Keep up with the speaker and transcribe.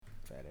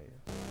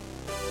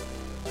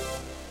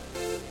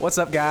What's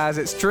up, guys?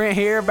 It's Trent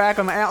here, back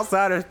on the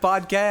Outsiders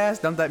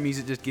podcast. Don't that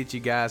music just get you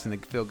guys in the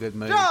feel-good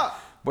mood?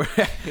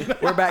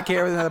 We're back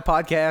here with another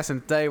podcast,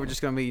 and today we're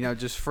just going to be,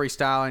 just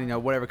freestyling,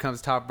 whatever comes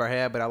to the top of our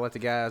head, but I'll let the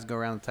guys go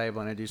around the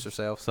table and introduce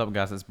themselves. What's up,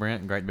 guys? It's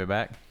Brent. Great to be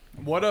back.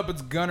 What up?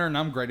 It's Gunner, and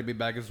I'm great to be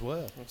back as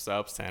well. What's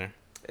up, Tanner?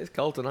 It's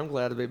Colton. I'm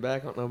glad to be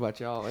back. I don't know about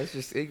y'all. It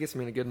gets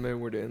me in a good mood.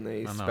 We're doing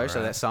these. I know,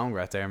 Especially right? that song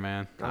right there,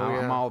 man. Oh,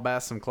 I'm yeah. all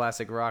about some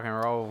classic rock and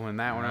roll, and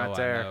that one right I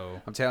there.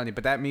 know. I'm telling you.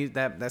 But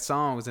that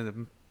song was in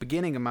the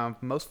beginning of my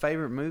most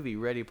favorite movie,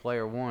 Ready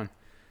Player One.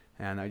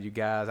 And I know you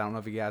guys. I don't know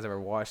if you guys ever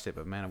watched it,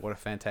 but man, what a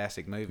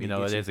fantastic movie!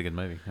 It is a good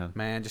movie. Huh?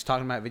 Man, just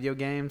talking about video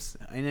games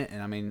in it,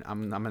 and I mean,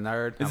 I'm a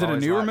nerd. Is I've it a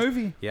always newer liked-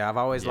 movie? Yeah, I've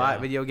always Yeah.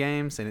 liked video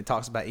games, and it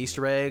talks about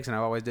Easter eggs, and I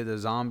always did the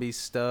zombies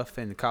stuff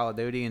and Call of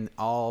Duty, and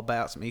all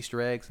about some Easter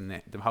eggs,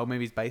 and the whole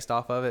movie's based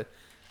off of it.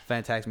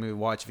 Fantastic movie to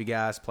watch if you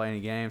guys play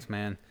any games,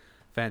 man.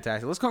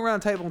 Fantastic. Let's go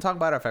around the table and talk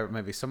about our favorite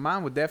movies. So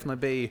mine would definitely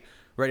be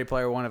Ready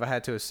Player One, if I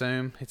had to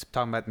assume. It's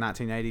talking about the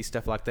 1980s,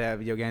 stuff like that,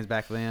 video games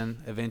back then,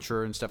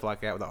 adventure and stuff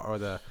like that, or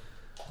the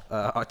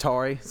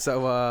Atari.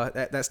 So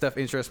that stuff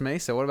interests me.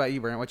 So what about you,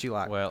 Brent? What you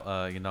like? Well,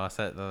 I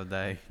said the other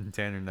day, and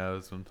Tanner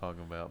knows what I'm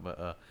talking about,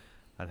 but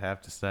I'd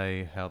have to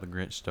say How the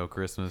Grinch Stole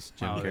Christmas,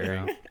 Jim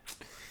Carrey. Yeah.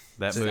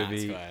 That Sounds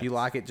movie. class. You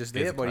like it just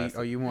It's dip, or classic.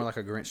 are you more like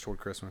a Grinch toward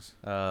Christmas?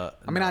 I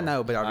I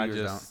know, but our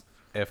viewers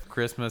If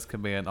Christmas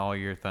could be an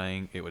all-year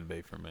thing, it would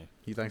be for me.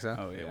 You think so?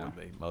 Oh, It yeah. would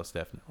be, most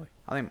definitely.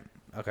 I think.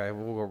 Okay,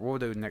 we'll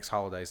do next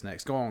holidays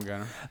next. Go on,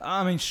 Gunner.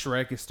 I mean,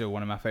 Shrek is still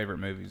one of my favorite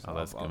movies. Oh,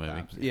 that's a of good all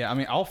movie. time. Yeah, I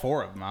mean, all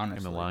four of them, honestly.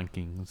 And The Lion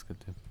King was good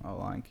too. Oh,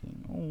 Lion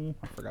King. Oh,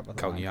 I forgot about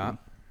the Cody Lion Yacht.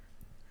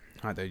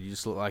 All right, dude, you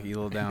just look like you a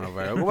little down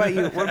over there. What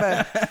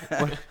about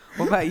you?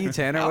 What about you,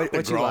 Tanner?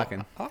 What you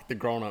liking? I like the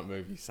grown-up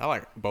movies. I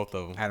like both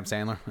of them. Adam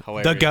Sandler.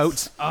 Hilarious. The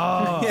goats.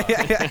 Oh,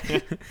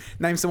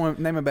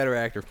 Name a better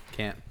actor.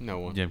 Can't. No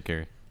one. Jim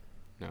Carrey.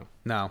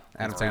 No,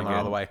 Adam pretty Sandler good.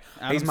 all the way.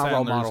 Adam He's my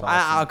role Sandler's model.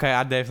 awesome. Okay,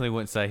 I definitely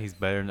wouldn't say he's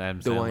better than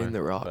Adam Sandler. Dwayne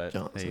The Rock but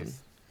Johnson. he's-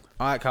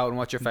 All right, Colton,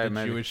 what's your the favorite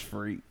movie? Jewish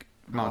freak.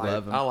 Come on, I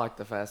love him. I like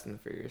the Fast and the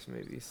Furious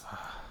movies.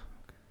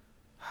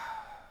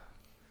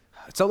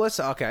 So let's.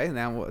 Okay,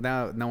 now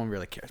no one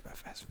really cares about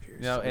Fast and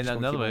Furious. So we're And just gonna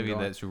another keep on movie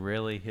going. that's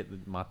really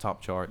hit my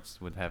top charts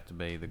would have to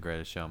be The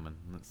Greatest Showman.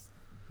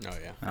 Oh,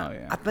 yeah. Oh,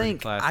 yeah. I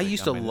think I classic.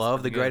 used I to mean, it's love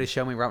The pretty good. Greatest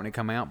Showman right when it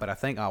came out, but I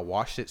think I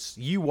watched it.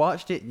 You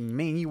watched it, and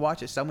me and you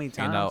watched it so many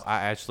times.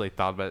 I actually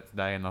thought about it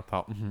today, and I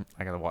thought,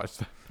 I gotta watch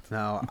that.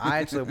 No, I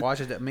actually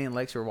watched it. Me and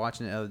Lexi were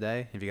watching it the other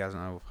day. If you guys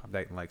don't know, I'm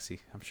dating Lexi.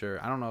 I'm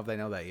sure. I don't know if they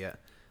know that yet.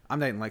 I'm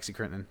dating Lexi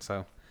Crinton.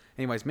 So,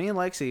 anyways, me and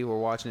Lexi were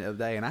watching it the other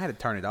day, and I had to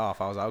turn it off.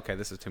 I was like, okay,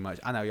 this is too much.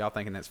 I know y'all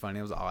thinking that's funny.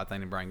 It was an odd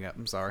thing to bring up.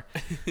 I'm sorry.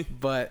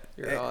 But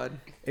You're odd.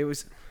 it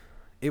was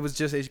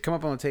just, it come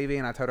up on the TV,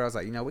 and I told her, I was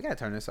like, we got to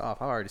turn this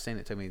off. I've already seen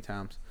it too many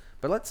times.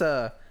 But let's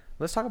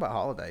talk about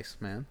holidays,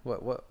 man.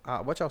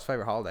 What's y'all's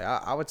favorite holiday?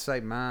 I would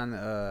say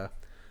mine,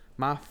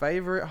 my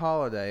favorite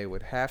holiday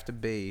would have to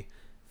be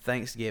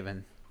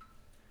Thanksgiving.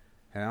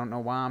 And I don't know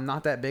why I'm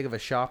not that big of a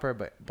shopper,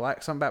 but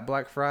something about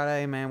Black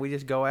Friday, man, we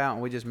just go out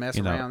and we just mess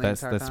around the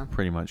entire that's time.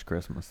 pretty much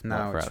Christmas. No,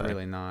 Black it's Friday.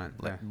 really not.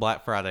 Yeah.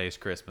 Black Friday is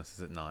Christmas,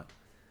 is it not?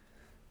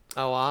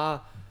 Oh,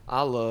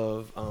 I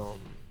love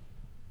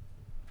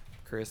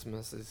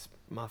Christmas is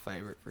my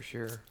favorite for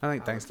sure. I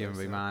think would Thanksgiving say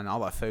would be so. mine. All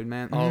that food,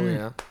 man. Oh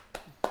yeah.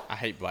 I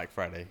hate Black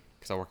Friday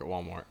because I work at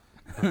Walmart.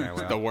 Okay,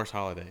 It's the well, worst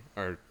holiday.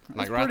 Or,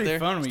 like, It's right pretty there,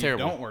 fun it's when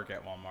terrible. you don't work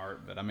at Walmart,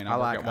 but I mean, I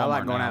like work at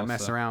Walmart going out now, and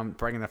messing so- around,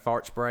 bringing the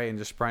fart spray and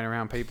just spraying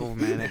around people,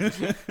 man.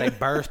 They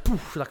burst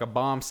poof, like a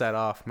bomb set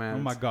off, man. Oh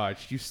my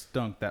gosh, you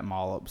stunk that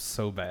mall up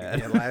so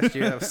bad. Yeah, last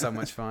year that was so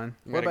much fun.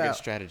 You What got a good about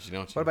strategy,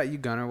 don't you? what about you,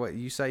 Gunner? What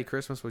you say?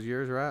 Christmas was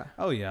yours, right?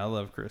 Oh yeah, I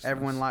love Christmas.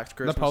 Everyone likes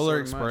Christmas. The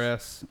Polar so much.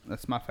 Express.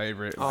 That's my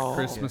favorite Oh.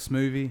 Christmas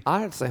movie.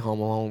 I had to say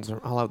Home Alone's.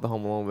 I love the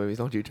Home Alone movies,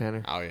 don't you,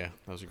 Tanner? Oh, yeah.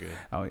 Those are good.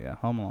 Oh yeah,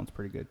 Home Alone's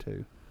pretty good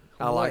too.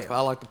 I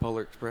like the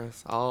Polar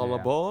Express. All Yeah.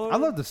 aboard. I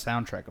love the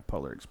soundtrack of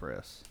Polar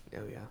Express. Oh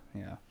yeah.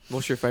 Yeah.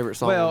 What's your favorite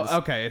song? Well,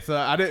 okay, so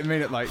I didn't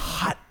mean it like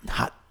hot.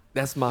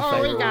 That's my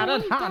favorite. one.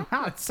 it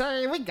hot.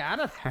 Say we got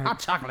it hot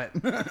chocolate.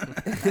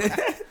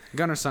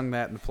 Gunner sung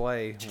that in the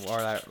play or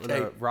the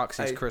Hey,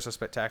 Roxy's hey. Christmas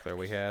spectacular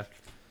we had.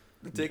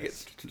 The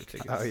tickets.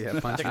 Oh yeah,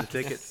 punching the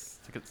tickets.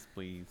 Tickets,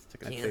 please.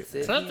 Can't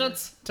sit.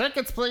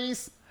 Tickets,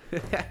 please.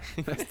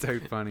 That's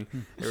too funny.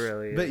 It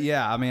really is. But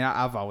yeah, I mean,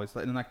 I've always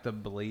like the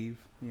Believe.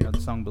 The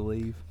song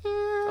Believe.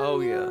 Oh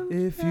yeah.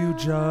 If you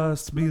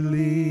just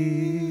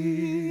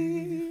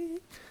believe,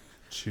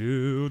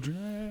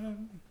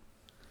 children.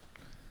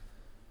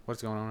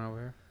 What's going on over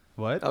here?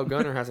 What? Oh,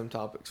 Gunner has some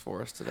topics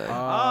for us today.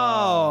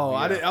 Oh,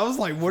 yeah. I was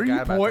like, what are Forgot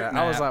you about pointing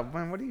that. I was at? like,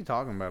 man, what are you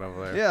talking about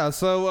over there? Yeah,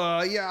 so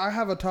I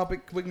have a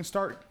topic we can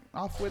start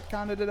off with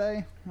kind of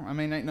today. I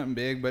mean, ain't nothing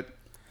big, but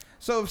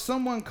so if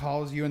someone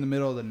calls you in the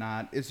middle of the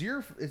night, is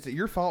it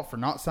your fault for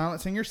not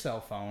silencing your cell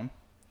phone,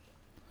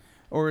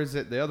 or is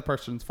it the other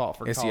person's fault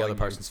for It's calling the other you?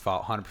 person's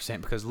fault,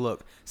 100%. Because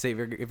look, see, if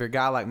you're a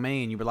guy like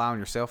me and you rely on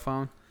your cell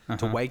phone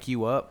to wake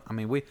you up, I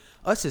mean,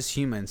 us as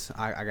humans,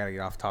 I got to get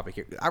off topic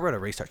here. I wrote a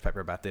research paper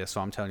about this,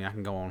 so I'm telling you, I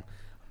can go on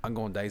I'm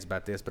going days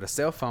about this, but a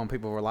cell phone,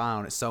 people rely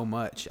on it so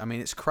much. I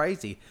mean, it's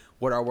crazy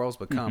what our world's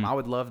become. I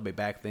would love to be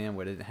back then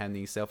where they didn't have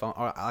any cell phone,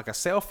 or like a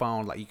cell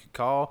phone, like you could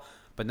call,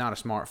 but not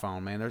a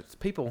smartphone, man. There's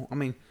people, I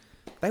mean,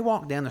 they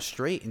walk down the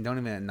street and don't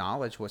even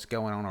acknowledge what's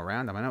going on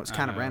around them. I know it's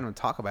kind of random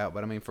to talk about,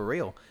 but I mean, for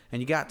real.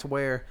 And you got to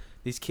where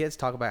these kids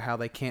talk about how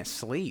they can't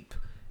sleep,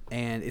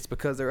 and it's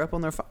because they're up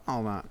on their phone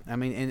all night. I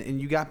mean,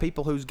 and you got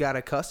people who's got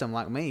a custom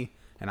like me,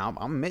 and I'm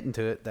admitting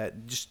to it,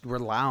 that just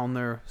rely on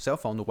their cell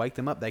phone to wake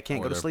them up. They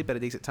can't go to sleep at a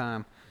decent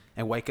time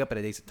and wake up at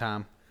a decent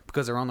time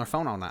because they're on their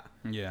phone all night.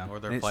 Yeah. Or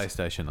their It's-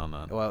 PlayStation on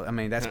that. Well, I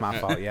mean, that's my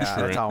fault. Yeah,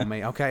 that's all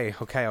me. Okay,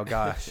 oh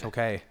gosh,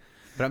 okay.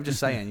 But I'm just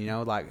saying, you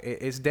know, like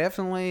it's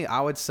definitely,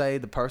 I would say,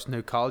 the person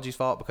who called you's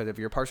fault, because if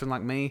you're a person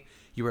like me,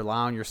 you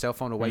rely on your cell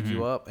phone to wake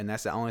you up, and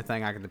that's the only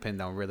thing I can depend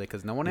on, really,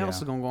 because no one else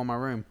is going to go in my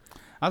room.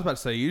 I was about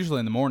to say, usually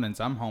in the mornings,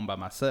 I'm home by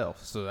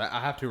myself, so I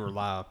have to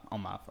rely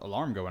on my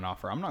alarm going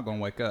off, or I'm not going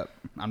to wake up.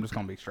 I'm just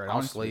going to be straight I'll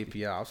honest with sleep.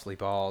 you. Yeah, I'll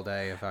sleep all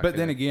day if I But could.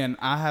 then again,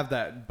 I have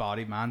that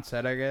body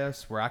mindset, I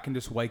guess, where I can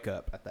just wake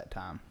up at that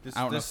time.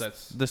 I don't know if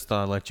that's... Just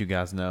thought I'd let you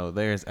guys know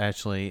there's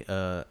actually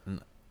a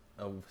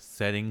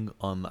setting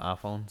on the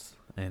iPhones,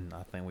 and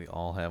I think we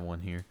all have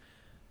one here,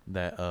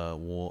 that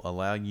will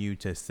allow you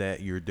to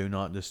set your do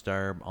not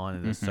disturb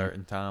on at a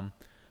certain time.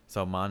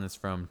 So mine is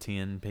from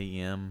 10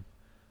 p.m.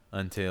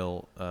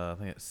 until I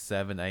think it's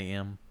 7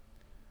 a.m.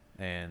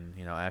 And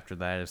you know, after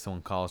that, if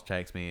someone calls,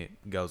 texts me,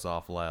 it goes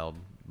off loud.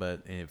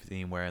 But if it's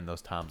anywhere in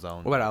those time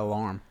zones, What about an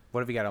alarm?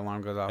 What if you got an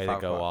alarm goes off? it'll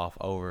 5 go o'clock? off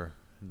over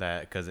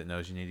that because it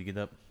knows you need to get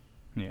up.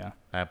 Yeah.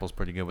 Apple's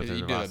pretty good with You their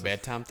do a devices.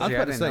 bedtime I thing? was Yeah,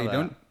 about I to didn't say,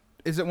 know that.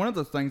 is it one of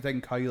those things they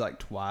can call you like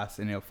twice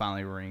and it'll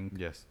finally ring?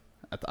 Yes.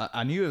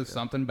 I knew it was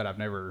something, but I've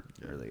never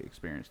really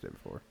experienced it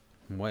before.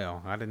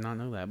 Well, I did not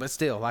know that. But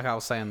still, like I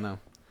was saying, though,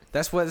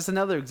 that's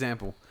another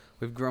example.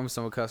 We've grown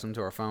so accustomed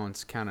to our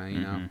phones, kind of,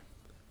 you know,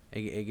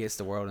 it gets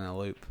the world in a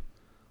loop.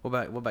 What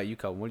about you,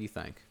 Cole? What do you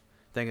think?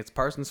 Think it's the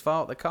person's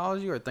fault that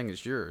calls you, or think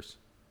it's yours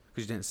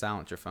because you didn't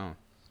silence your phone?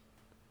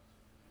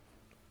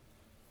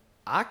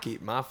 I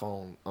keep my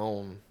phone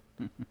on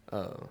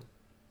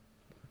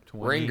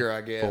ringer,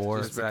 I guess,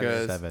 just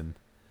because. 7.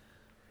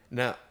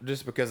 Now,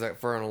 just because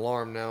for an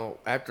alarm. Now,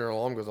 after an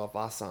alarm goes off,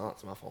 I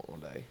silence my phone all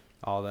day.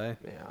 All day?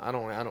 Yeah, I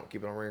don't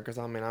keep it on ringer because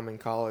I mean I'm in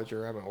college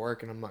or I'm at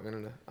work and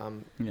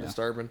I'm Yeah.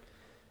 disturbing.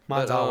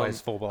 Mine's But,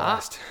 always full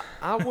blast.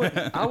 I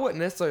wouldn't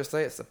necessarily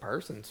say it's the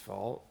person's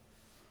fault.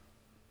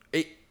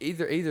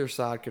 Either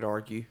side could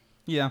argue.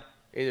 Yeah.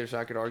 Either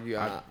side could argue.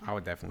 I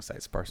would definitely say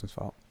it's the person's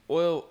fault.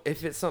 Well,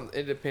 if it's something,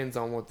 it depends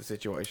on what the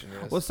situation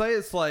is. Well, say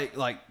it's like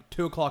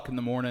 2 o'clock in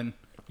the morning.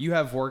 You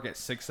have work at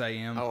 6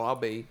 a.m. Oh, I'll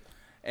be.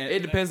 And,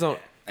 It depends on.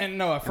 And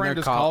no, a friend they're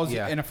just calls you,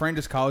 yeah. and a friend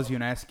just calls you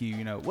and asks you,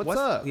 what's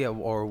up? Yeah,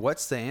 or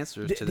what's the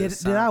answers to this?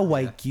 Did I sign?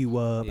 wake you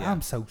up? Yeah.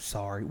 I'm so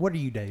sorry. What are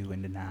you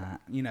doing tonight?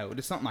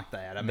 Just something like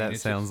that. I mean, That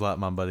it's sounds like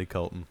my buddy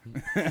Colton.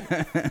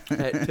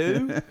 At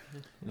 2?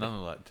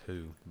 Not like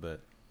 2, but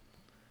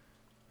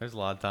there's a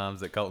lot of times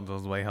that Colton's on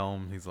his way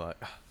home. He's like,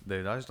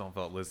 dude, I just don't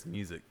feel like listening to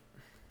music.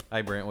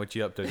 Hey, Brent, what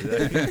you up to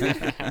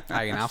today?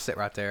 Hey, and I'll sit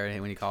right there,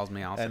 and when he calls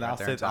me, I'll sit and right I'll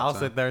there. and sit, talk I'll to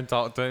sit him. there and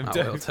talk to him I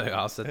too. will too.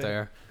 I'll sit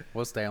there.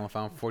 We'll stay on the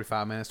phone for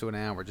 45 minutes to an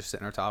hour. We're just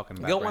sitting there talking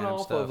about Going random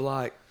off stuff. of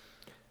like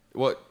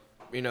what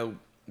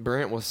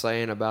Brent was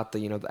saying about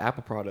the the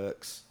Apple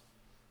products.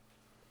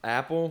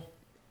 Apple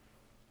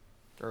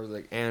or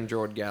like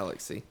Android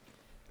Galaxy.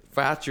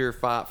 Fight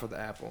for the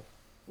Apple.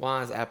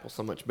 Why is Apple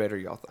so much better,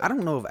 y'all think? I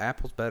don't know if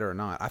Apple's better or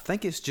not. I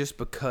think it's just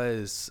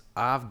because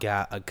I've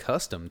got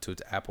accustomed to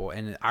Apple,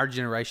 and our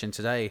generation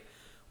today,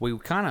 we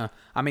kind of,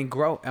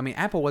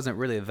 Apple wasn't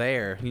really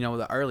there.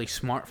 The early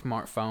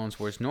smartphones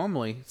was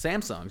normally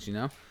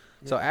Samsungs.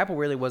 So Apple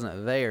really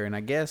wasn't there, and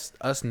I guess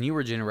us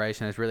newer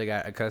generation has really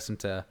got accustomed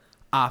to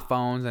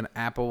iPhones and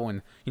Apple,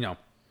 and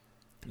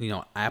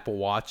Apple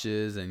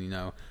Watches, and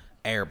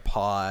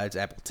AirPods,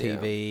 Apple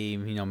TV,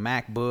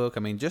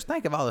 MacBook. Just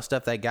think of all the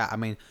stuff they got.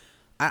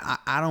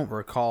 I don't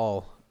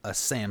recall a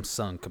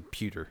Samsung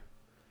computer.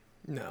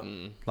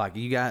 No. Like,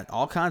 you got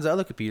all kinds of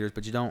other computers,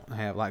 but you don't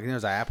have,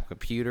 there's an Apple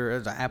computer,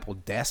 there's an Apple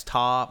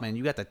desktop, and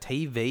you got the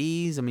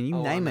TVs. You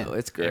name it.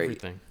 It's great.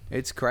 Everything.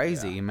 It's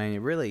crazy. It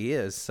really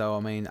is.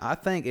 So, I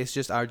think it's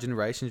just our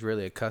generation's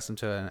really accustomed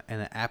to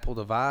an Apple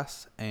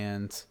device,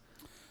 and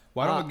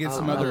Why don't we get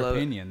some I other love it.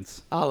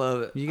 opinions? I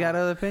love it. you got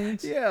other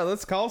opinions? Yeah,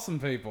 let's call some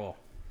people.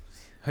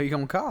 Who you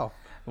going to call?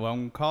 Well, I'm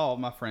going to call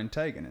my friend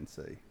Tegan and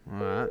see. All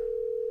right.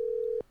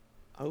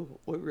 Oh,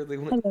 we really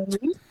want. Hello.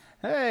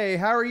 Hey,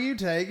 how are you,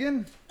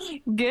 Tegan?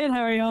 Good.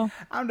 How are y'all?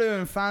 I'm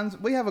doing fine.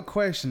 We have a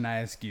question to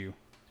ask you.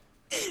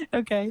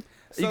 Okay. You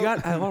So- got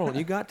hold on.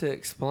 You got to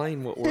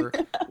explain what we're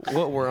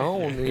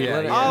on. and Yeah, let yeah.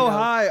 everyone Oh, know.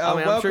 hi. I mean,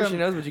 I'm welcome. sure she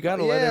knows, but you got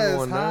to let Yes,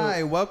 everyone know.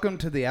 hi. Welcome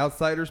to the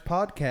Outsiders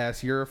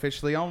Podcast. You're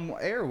officially on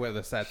air with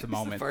us at the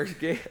moment. First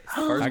guess.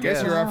 I guess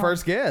guest. you're our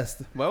first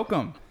guest.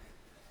 Welcome.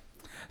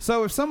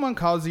 So if someone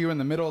calls you in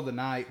the middle of the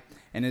night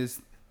and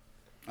is...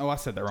 Oh, I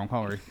said that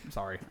wrong.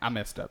 Sorry. I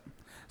messed up.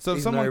 So if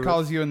He's someone nervous.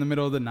 calls you in the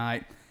middle of the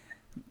night,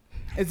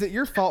 is it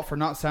your fault for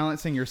not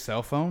silencing your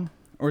cell phone?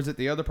 Or is it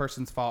the other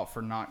person's fault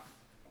for not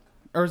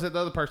Or is it the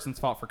other person's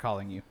fault for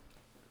calling you?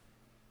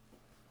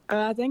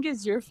 I think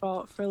it's your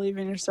fault for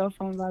leaving your cell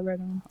phone vibrate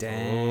on.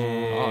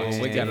 Dang.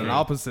 We got an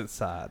opposite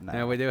side now.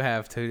 Yeah, we do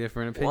have two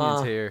different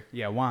opinions Why? here.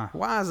 Yeah, why?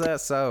 Why is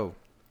that so?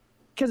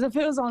 Because if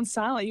it was on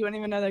silent, you wouldn't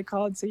even know they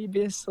called, so you'd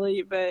be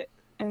asleep. But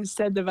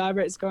instead, the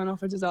vibrate's going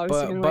off, which is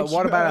obviously going to But wake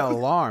what you about up. an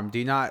alarm? Do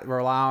you not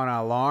rely on an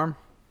alarm?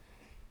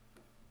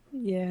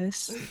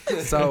 Yes.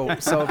 So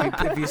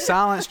if you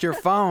silenced your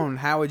phone,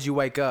 how would you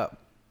wake up?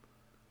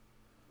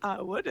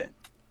 I wouldn't.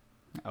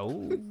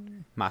 Oh.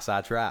 My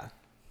side's right.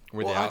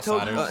 We're Well, the I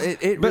told you, outsiders.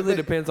 it really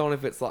depends on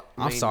if it's like.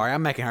 I I'm mean, sorry,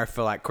 I'm making her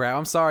feel like crap.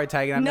 I'm sorry,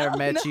 Tegan. I've No, never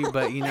met no. you,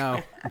 but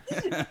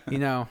you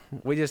know,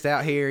 we just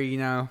out here. You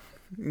know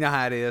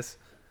how it is.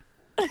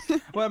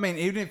 Well, I mean,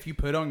 even if you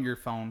put on your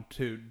phone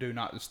to do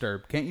not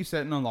disturb, can't you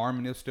set an alarm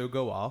and it'll still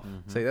go off?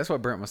 See, that's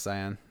what Brent was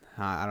saying.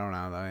 I don't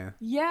know though.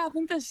 Yeah, I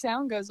think the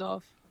sound goes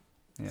off.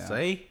 Yeah.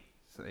 See?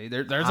 See,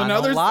 there's I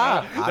another don't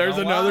lie. side. I There's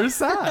don't another lie.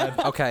 side.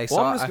 Okay, so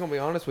Well, I'm just I- gonna be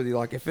honest with you.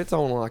 Like, if it's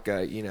on like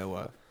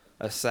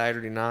a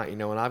Saturday night,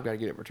 and I've got to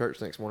get up for church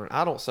the next morning,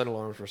 I don't set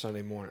alarms for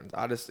Sunday mornings.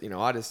 I just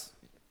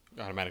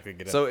Automatically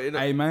get up. so it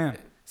Amen.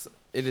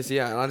 it is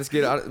and I just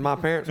get my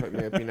parents wake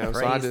me up, so I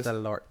praise just the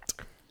Lord.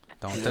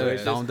 Don't You do know, it.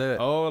 it's Don't do it.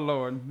 Oh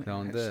Lord.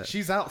 Don't do it.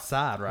 She's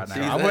outside right now.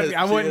 She I is. wouldn't.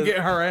 I She wouldn't is. get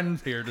her in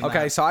here tonight.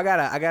 Okay, so I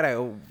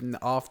gotta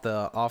off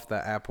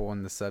the Apple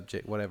and the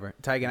subject, whatever.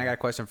 Tegan, I got a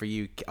question for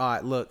you. All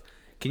right, look,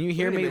 can you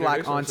hear We me didn't like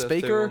introduce on ourselves to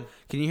speaker? him.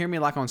 Can you hear me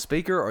like on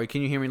speaker, or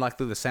can you hear me like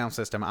through the sound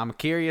system? I'm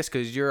curious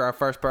because you're our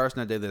first person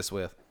to do this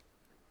with.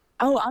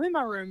 Oh, I'm in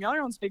my room. Y'all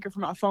are on speaker for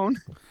my phone.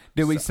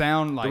 do we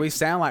sound like? Do we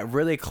sound like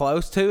really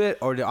close to it,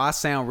 or do I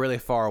sound really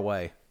far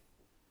away?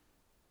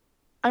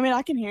 I mean,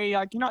 I can hear you.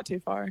 Like, you're not too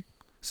far.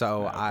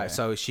 So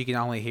so she can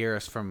only hear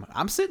us from.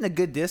 I'm sitting a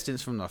good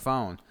distance from the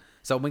phone.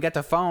 So we got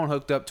the phone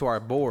hooked up to our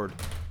board,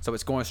 so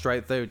it's going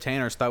straight through.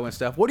 Tanner's throwing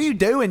stuff. What are you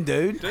doing,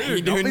 dude?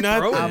 you don't doing be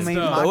nothing. throwing I mean,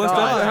 stuff. my Throw stuff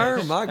God. at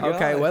her, my God.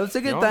 Okay, well, it's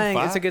a good You're on thing.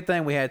 It's fire. a good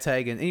thing we had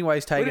Tegan.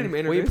 Anyways, We didn't Tegan,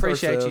 even we introduce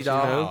appreciate you, ourselves,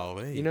 dog.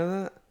 Golly. You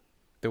know that?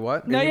 Do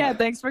what? No, yeah,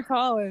 thanks for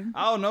calling.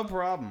 Oh, no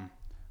problem.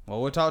 Well,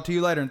 we'll talk to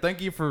you later, and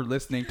thank you for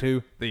listening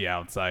to The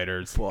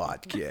Outsiders.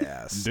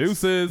 Podcast.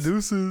 Deuces.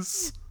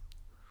 Deuces.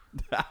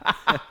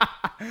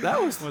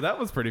 That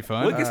was pretty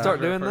fun. We could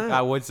start doing that.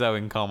 I would say we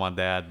can call my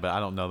dad, but I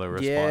don't know the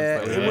response. Yeah,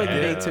 that we it would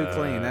wouldn't get. be too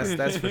clean.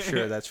 That's for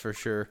sure. That's for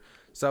sure.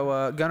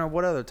 So, Gunnar,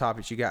 what other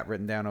topics you got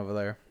written down over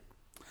there?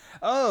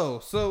 Oh,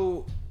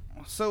 so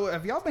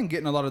have y'all been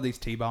getting a lot of these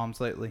T-bombs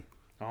lately?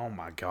 Oh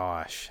my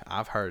gosh,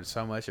 I've heard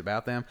so much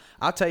about them.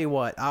 I'll tell you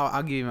what.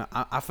 I'll give you.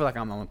 I feel like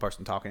I'm the only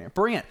person talking here.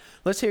 Brent,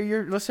 let's hear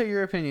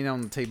your opinion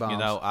on the T-bombs. You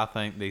know, I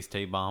think these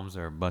T-bombs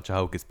are a bunch of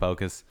hocus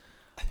pocus.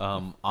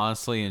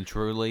 Honestly and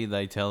truly,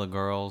 they tell the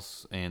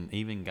girls and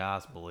even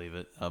guys believe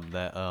it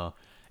that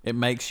it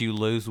makes you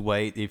lose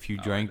weight if you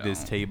drink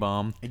this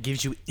T-bomb. it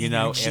gives you. You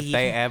know, if energy.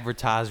 they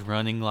advertise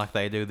running like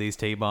they do these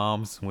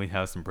T-bombs, we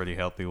have some pretty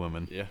healthy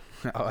women. Yeah.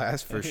 Oh,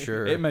 that's for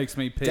sure. It makes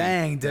me pee.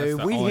 Dang, That's dude,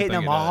 the we only hitting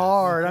thing them it does.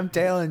 hard. I'm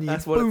telling you.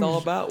 That's what it's all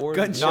Boom. about. We're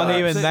Gunshot. Not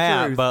even 100%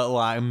 that, truth. but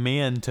like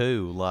men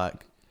too.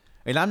 Like,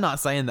 and I'm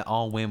not saying that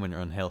all women are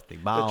unhealthy.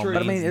 By all truth-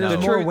 But I mean, means, there's no.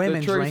 more truth- the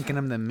women truth- drinking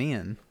them than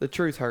men. The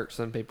truth hurts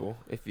some people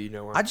if you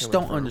know where I I'm just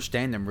coming don't from.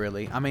 understand them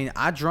really. I mean,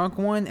 I drunk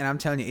one, and I'm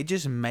telling you, it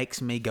just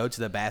makes me go to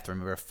the bathroom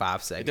every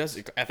 5 It seconds.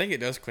 does. I think it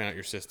does clean out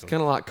your system.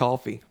 Kind of like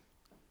coffee.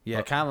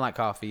 Yeah, kind of like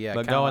coffee. Yeah,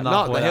 But kinda going like,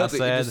 off Not what the I healthy. It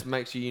said, just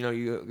makes you,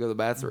 you go to the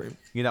bathroom.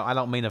 you know, I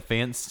don't mean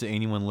offense to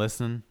anyone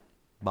listening.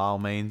 By all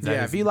means, that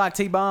yeah. is- If you like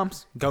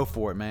T-bombs, go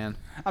for it, man.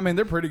 I mean,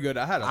 they're pretty good.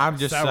 I'm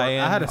just sour, saying-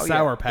 I had a Oh,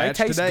 sour yeah. patch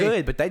They taste today.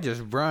 good, but they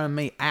just run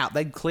me out.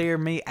 They clear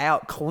me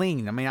out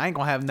clean. I mean, I ain't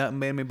gonna have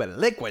nothing in me but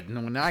liquid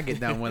when I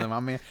get done with them. I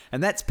mean,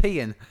 and that's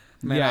peeing.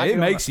 Man, yeah, I it get on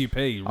makes the- you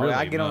pee. Oh, Really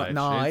I get on. much.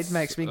 No, It's- it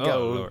makes me oh,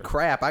 go Lord.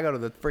 crap. I go to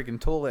the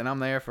freaking toilet and I'm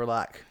there for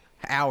like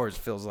hours.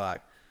 Feels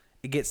like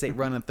it gets it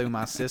running through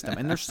my system,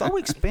 and they're so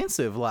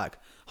expensive. Like,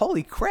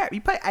 holy crap!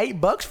 You pay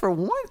 $8 for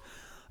one,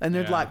 and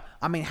they're Yeah. like,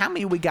 I mean, how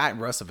many we got in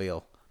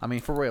Russellville? I mean,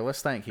 for real.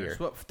 Let's think here. There's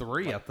what,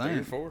 3, I 3 or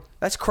think. 4.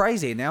 That's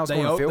crazy. Now it's They,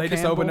 going to Phil they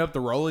just Campbell. opened up the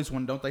Rollies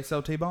when don't they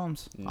sell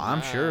T-bombs?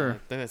 I'm sure. I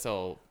think that's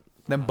all.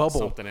 Them bubble,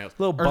 Something else.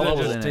 little Or is it bubbles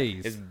just in it.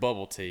 teas? It's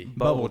bubble tea.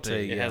 Bubble tea.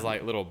 It yeah. has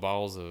like little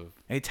balls of.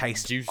 It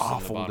tastes juice in the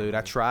awful, bottom dude. of I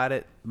it. tried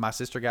it. My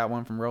sister got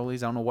one from Rollies.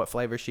 I don't know what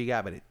flavor she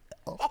got, but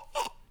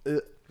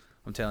it.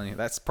 I'm telling you,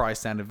 that's probably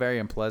sounded very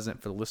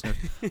unpleasant for the listeners.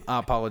 I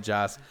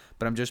apologize,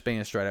 but I'm just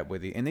being straight up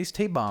with you. And these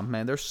T-bombs,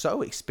 man, they're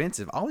so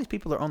expensive. All these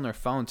people are on their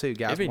phone too,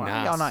 guys. It'd be Why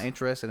are y'all nice. not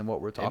interested in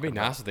what we're It'd talking be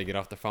about? nice if they get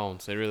off their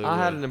phones. They really I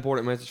had would. an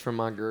important message from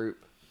my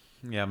group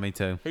yeah, me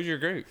too. Who's your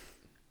group?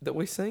 that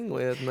we sing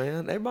with,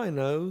 man. Everybody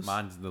knows.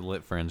 Mine's the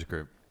Lit Friends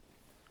group.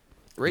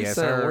 Reese Yes,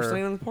 sang. We're sir.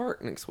 singing in the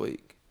park next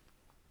week.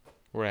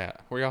 Where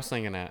at? Where y'all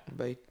singing at?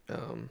 Get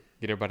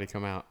Get everybody to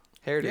come out.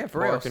 Heritage Yeah,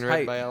 for real. Park in Red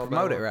Hey, Bay, Alabama.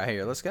 promote it right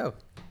here. Let's go.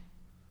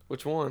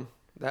 Which one?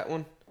 That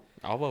one?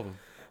 All of them.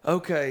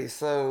 Okay,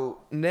 so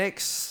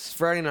next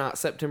Friday night,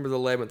 September the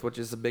 11th, which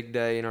is a big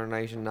day in our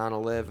nation,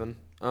 9/11.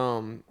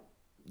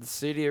 The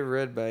city of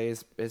Red Bay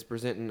is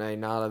presenting a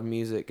night of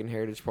music in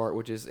Heritage Park,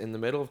 which is in the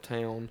middle of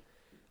town.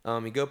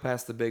 You go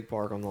past the big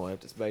park on the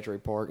left. It's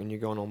Baytree Park, and you're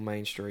going on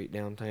Main Street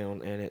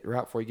downtown. And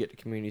right before you get to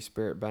Community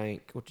Spirit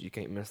Bank, which you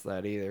can't miss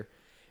that either.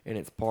 And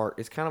it's park.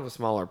 It's kind of a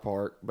smaller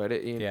park, but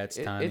it's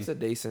tiny. It's a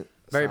decent.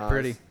 Very size.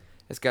 pretty.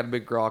 It's got a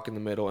big rock in the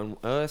middle, and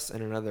us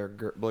and another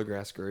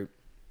bluegrass group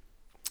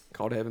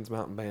called Heaven's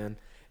Mountain Band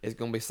is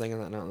going to be singing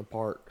that night in the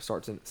park.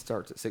 Starts at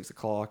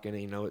 6:00,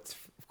 and it's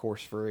of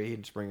course free.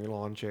 And just bring your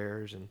lawn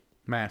chairs and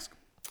Mask.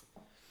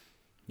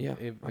 yeah,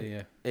 If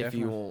if definitely.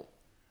 you want.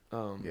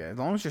 Yeah, as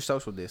long as you're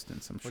social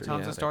distance, I'm sure. What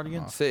time's yeah, it start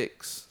again?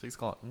 6. 6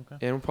 o'clock.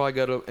 Okay. And we'll probably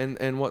go to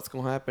and what's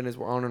going to happen is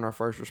we're honoring our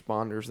first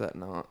responders that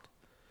night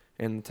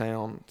in the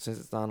town since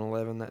it's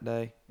 9/11 that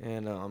day,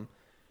 and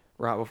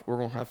right before, we're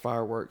gonna have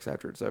fireworks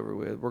after it's over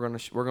with. We're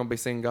gonna be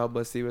singing "God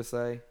Bless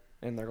USA,"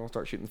 and they're gonna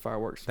start shooting the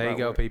fireworks. There you right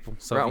go, where- people.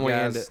 So right if you when we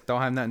end guys it.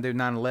 don't have nothing to do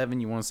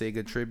 9/11, you want to see a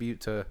good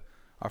tribute to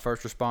our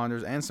first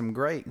responders and some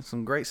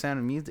great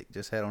sounding music,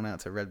 just head on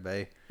out to Red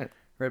Bay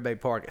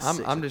Park at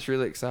 6. I'm just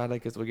really excited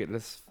because we get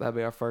this. That'll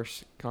be our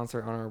first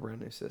concert on our brand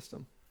new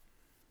system.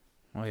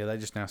 Oh yeah, they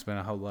just now spent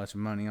a whole bunch of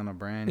money on a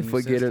brand If new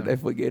we system.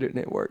 get it and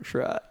it works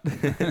right.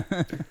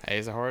 Hey,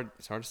 it's hard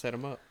to set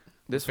them up.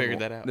 This Figured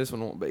one that out. This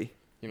one won't be.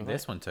 You know,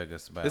 This one took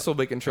us about. This will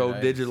be controlled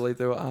 2 days. digitally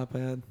through an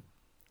iPad.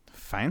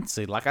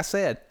 Fancy, like I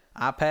said,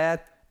 iPad,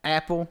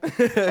 Apple,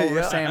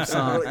 over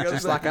Samsung.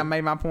 Just like I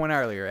made my point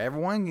earlier.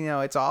 Everyone,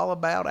 it's all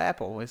about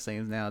Apple. It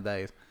seems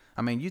nowadays.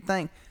 I mean, you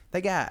think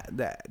they got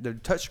the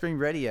touchscreen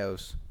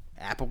radios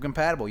Apple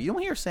compatible? You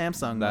don't hear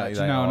Samsung much.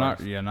 They no, are. not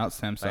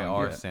Samsung. They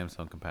are yet.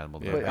 Samsung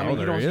compatible. Yeah. But, I Oh, mean,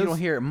 there you is? don't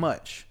hear it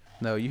much.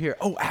 No, you hear,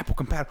 Apple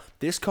compatible.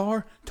 This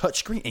car,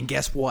 touchscreen, and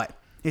guess what?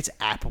 It's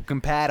Apple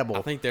compatible.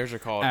 I think theirs are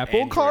called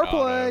Apple Android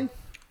CarPlay. Auto.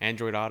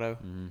 Android Auto.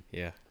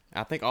 Yeah,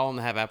 I think all of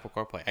them that have Apple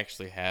CarPlay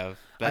actually have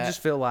that. I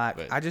just feel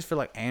but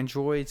like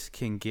Androids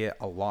can get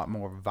a lot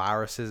more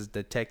viruses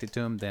detected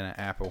to them than an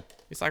Apple.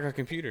 it's like a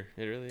computer.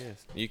 It really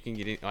is. You can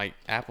get it like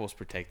Apple's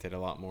protected a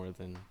lot more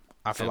than.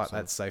 I feel like Samsung.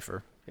 that's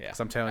safer. Yeah. 'Cause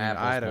I'm telling you,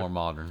 Apple's more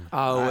modern.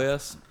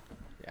 iOS.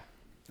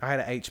 I had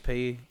an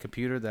HP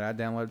computer that I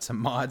downloaded some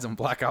mods on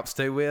Black Ops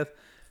 2 with.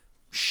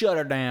 Shut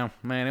her down,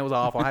 man. It was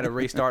awful. I had to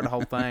restart the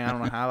whole thing. I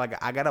don't know how.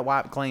 Like, I got it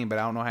wiped clean, but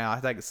I don't know how. I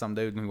think it's some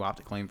dude who wiped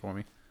it clean for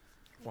me.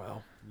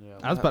 Wow.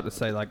 I was about to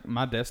say, like,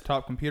 my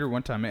desktop computer,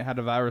 one time it had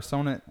a virus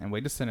on it, and we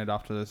just sent it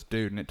off to this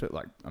dude, and it took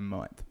like a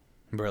month.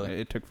 Really?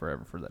 It took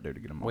forever for that dude to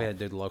get them We off. had a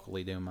dude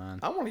locally do mine.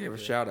 I want to give a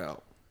shout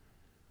out.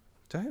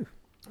 Dude.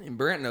 And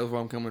Brent knows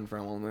where I'm coming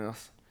from on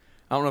this.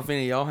 I don't know if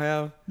any of y'all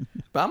have,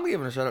 but I'm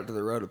giving a shout out to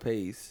the Road of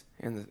Peace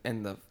and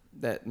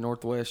that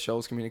Northwest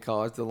Shoals Community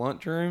College, the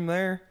lunchroom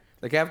there,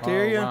 the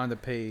cafeteria. Oh,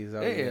 Rhonda Pease. Oh,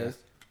 It yeah. is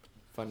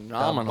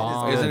phenomenal,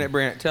 bomb. isn't it,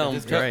 Brent? Tell them,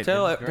 is great.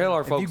 tell It is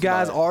our If folks. you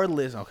guys about are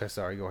listening. Okay,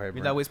 sorry. Go ahead, You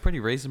Brent. know, it's pretty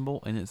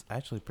reasonable, and it's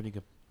actually pretty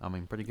good. I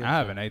mean, pretty good. I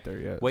haven't ate there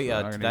yet. Wait, so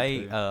I need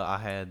today to. I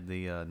had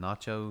the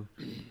nacho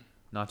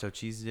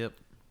cheese dip.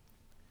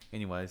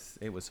 Anyways,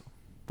 it was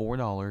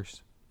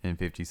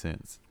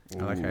 $4.50.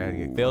 I like how I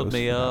get Filled close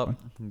me to that up.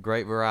 one.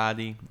 Great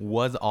variety.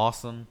 Was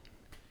awesome.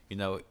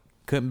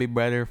 Couldn't be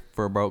better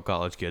for broke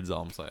college kids.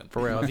 All I'm saying.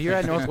 For real. If you're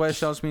at Northwest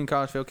Shoals Community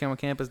College Field Campbell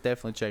Campus,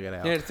 definitely check it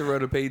out. Yeah, it's the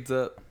Road of Peace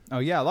up. Oh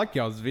yeah, I like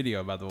y'all's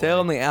video by the way. Tell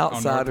them the On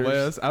outsiders.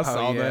 Northwest. I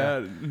saw yeah.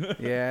 that.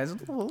 Yeah, it's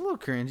a little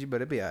cringy, but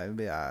it'd be all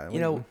right. You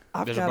know,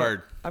 I've There's a got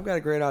bird. I've got a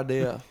great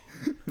idea.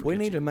 We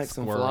need to make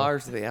some Squirrel.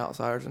 flyers of the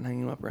outsiders and hang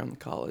them up around the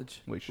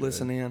college. We should.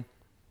 Listen in.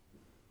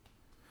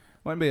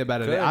 Wouldn't be a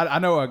bad idea. Good.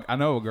 I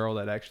know a girl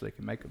that actually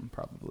can make them.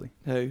 Probably.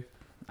 Who?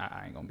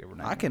 I ain't gonna give her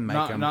name. I can make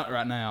Not- 'em. Not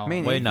right now. I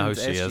mean, We know who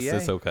Ethan's she is. SGA.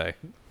 It's okay.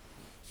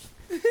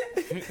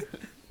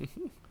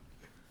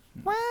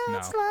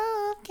 No.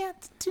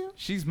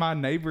 She's my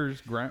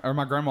neighbor's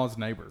my grandma's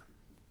neighbor.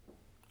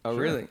 Oh,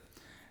 Sure. really?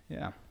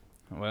 Yeah.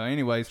 Well,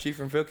 anyways, She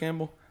from Phil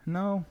Campbell?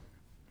 no,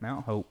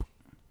 Mount Hope.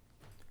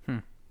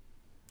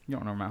 You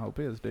don't know where Mount Hope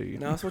is, do you?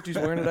 No, that's what you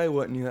was wearing today,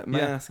 wasn't you? That Yeah.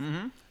 mask.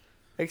 Mm-hmm.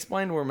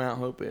 Explain where Mount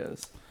Hope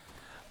is.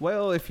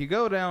 Well, if you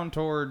go down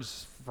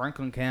towards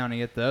Franklin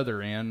County at the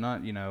other end,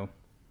 not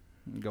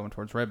going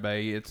towards Red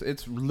Bay,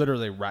 it's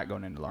literally right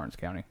going into Lawrence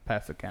County,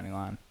 past the county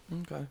line.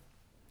 Okay.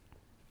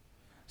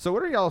 So,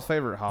 what are y'all's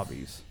favorite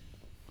hobbies?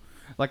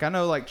 Like I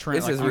know, like Trent.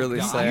 This like, is really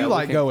you, sad. You We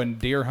like can't- going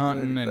deer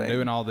hunting and anything.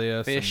 doing all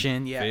this, and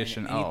Fishing, yeah.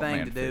 fishing. Anything Oh,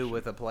 man, to do fishing.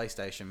 with a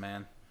PlayStation,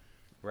 man.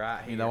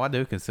 Right here. I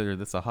do consider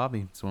this a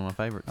hobby. It's one of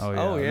my favorites. Oh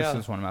yeah, Oh, yeah.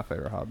 this is one of my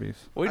favorite hobbies.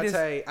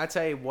 I tell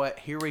you what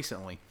here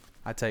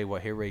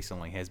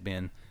recently has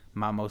been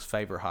my most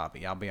favorite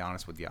hobby. I'll be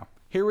honest with y'all.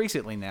 Here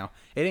recently now.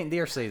 It ain't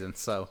deer season,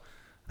 so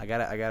I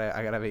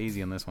gotta be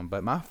easy on this one.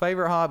 But my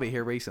favorite hobby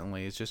here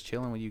recently is just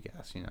chilling with you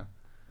guys,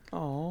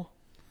 Oh.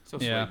 So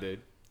Yeah. sweet,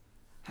 dude.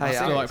 I Hey,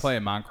 still like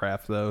playing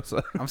Minecraft though.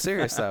 So. I'm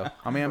serious though.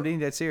 I mean, I'm being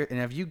dead serious. And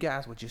if you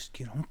guys would just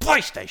get on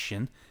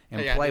PlayStation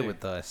and Hey, I play do.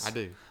 with us. I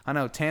do. I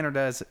know Tanner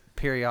does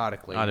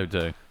periodically. I do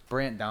too.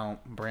 Brent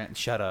don't. Brent,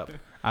 shut up.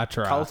 I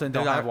try. Colton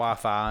don't Dude, have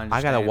Wi-Fi.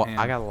 I got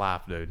a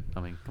life, dude. I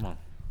mean, come on.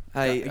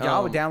 Hey,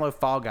 y'all would download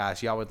Fall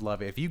Guys. Y'all would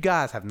love it. If you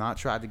guys have not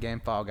tried the game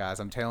Fall Guys,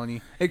 I'm telling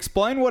you.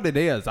 Explain what it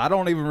is. I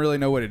don't even really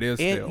know what it is.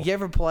 Still. You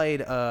ever played?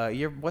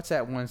 What's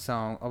that one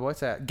song? What's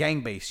that?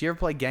 Gang Beast. You ever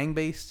play Gang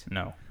Beast?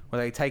 No.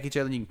 Where they take each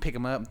other and you can pick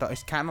them up.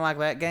 It's kind of like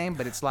that game,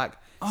 but it's like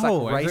Is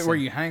racing. it where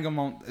you hang them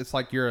on? It's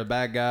like you're a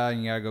bad guy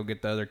and you gotta go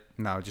get the other.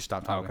 No, just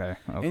stop talking. Okay.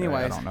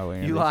 Anyways, I don't know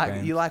any you of these like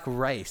games. you like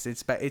race.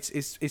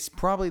 It's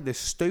probably the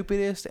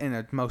stupidest and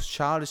the most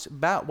childish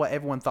about what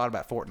everyone thought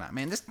about Fortnite.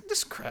 Man,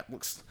 this crap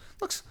looks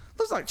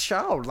like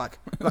child like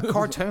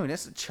cartoon.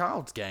 It's a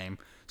child's game,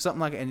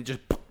 something like it, and it just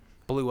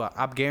blew up.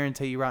 I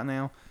guarantee you right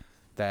now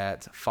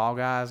that Fall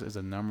Guys is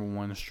the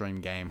 #1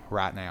 stream game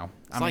right now.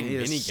 I like mean,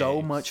 it mini is so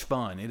games. much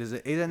fun. Is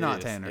it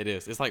not, Tanner? It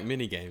is. It's like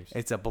mini games.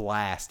 It's a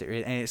blast, and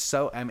it's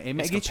so. I mean, it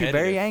It's gets you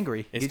very competitive.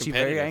 angry. It's Gets you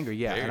very competitive. angry.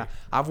 Yeah, Very. and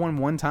I've won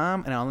one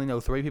time, and I only know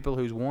 3 people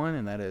who's won,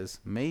 and that is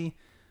me,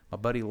 my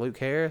buddy Luke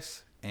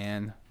Harris,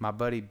 and my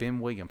buddy Ben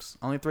Williams.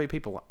 Only 3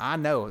 people I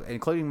know,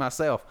 including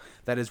myself,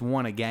 that has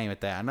won a game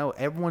at that. I know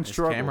everyone Is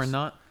struggles. Cameron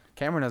not?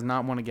 Cameron has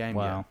not won a game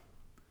Wow. yet.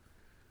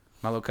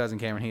 My little cousin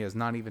Cameron, he has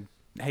not even.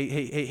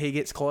 He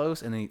gets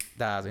close and he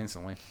dies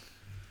instantly.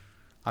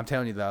 I'm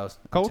telling you those.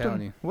 I'm telling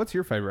Colton, you. what's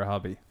your favorite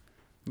hobby?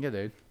 Yeah,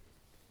 dude.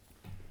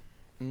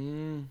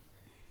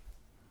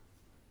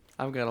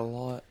 I've got a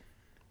lot.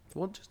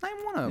 Well, just name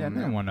one of Yeah, them.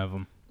 name man. one of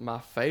them. My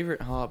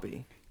favorite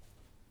hobby.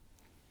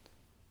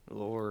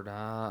 Lord,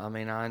 I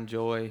mean, I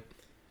enjoy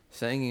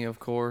singing, of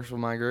course, with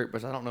my group,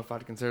 but I don't know if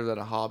I'd consider that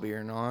a hobby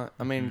or not.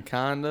 I mean,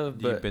 kind of,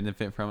 Do you but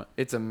benefit from it?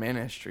 it's a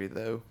ministry,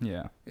 though.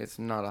 Yeah. It's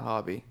not a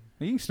hobby.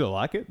 You can still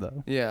like it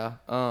though. Yeah.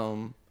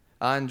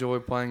 I enjoy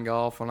playing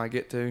golf when I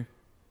get to.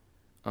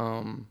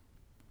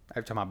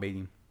 Every time I beat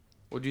him.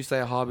 Would you say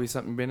a hobby is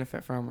something you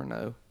benefit from or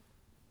no?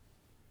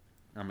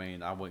 I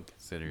mean, I wouldn't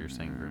consider your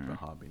singing group a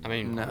hobby. I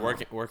mean, No.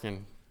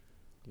 working.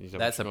 Is that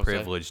that's what a you're gonna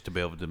say? privilege to be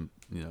able to,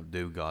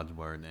 do God's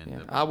word. And Yeah.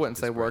 to I wouldn't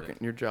say spread working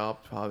it. your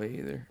job hobby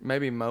either.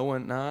 Maybe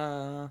mowing.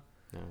 Nah. No.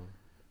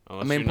 I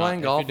Unless mean, you're not- playing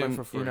if you golf do it and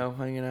for free.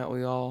 hanging out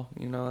with y'all.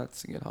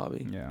 That's a good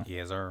hobby. Yeah.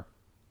 Yes, sir.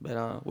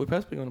 But we're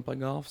supposed to be going to play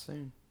golf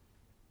soon.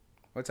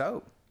 Let's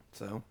hope.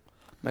 So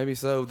maybe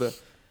so.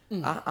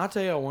 I'll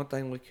tell you one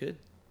thing we could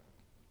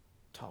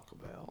talk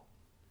about.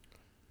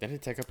 They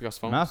didn't take up y'all's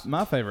phones.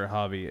 My favorite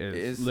hobby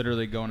is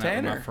literally going out with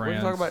Tanner. my We friends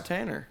can talk about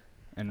Tanner.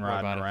 and What riding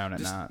about it? around at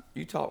Just- night.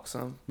 You talk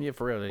some. Yeah,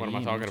 for real. What am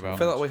I talking I about?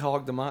 feel like we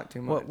hogged the mic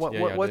too much. What Yeah,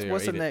 y'all what's do.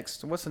 what's the Eat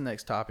it.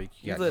 next topic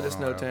you You got? let going us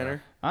on know, over there?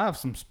 Tanner. I have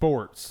some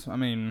sports. I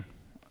mean,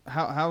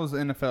 how's the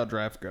NFL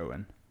draft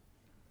going?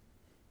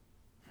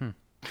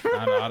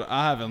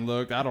 I haven't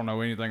looked. I don't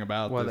know anything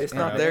about Well, this. It's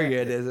not draft. there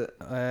yet, is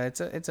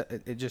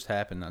it? It just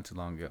happened not too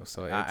long ago.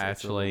 So it's, I it's a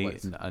actually,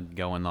 little ways.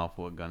 going off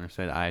what Gunnar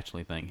said, I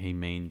actually think he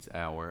means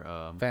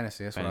our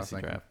Fantasy. That's fantasy what I was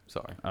thinking. draft.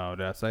 Sorry. Oh,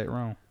 did I say it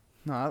wrong?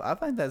 No, I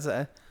think I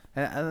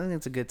think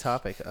it's a good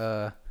topic.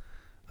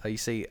 You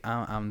see,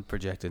 I'm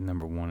projected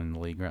 #1 in the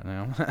league right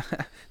now.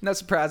 No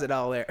surprise at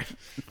all there.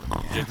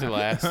 Just to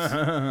last.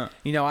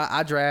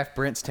 I draft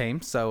Brent's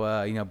team,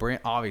 so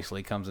Brent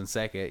obviously comes in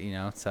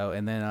second. So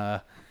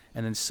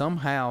and then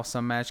somehow,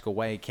 some magical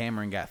way,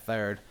 Cameron got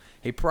third.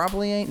 He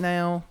probably ain't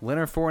now.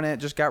 Leonard Fournette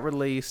just got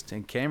released,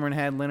 and Cameron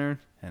had Leonard,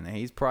 and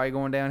he's probably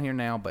going down here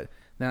now. But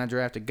then I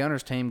drafted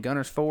Gunner's team.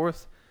 Gunner's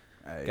 4th.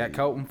 Got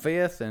Colton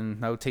 5th,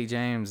 and OT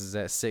James is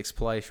at 6th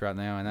place right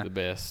now. And The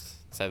best.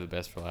 Save the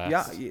best for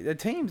last. yeah, the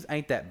teams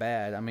ain't that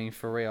bad. I mean,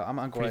 for real. I'm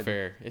Pretty glad.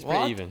 fair. It's Well,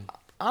 pretty even.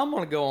 I'm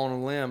gonna go on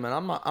a limb, and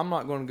I'm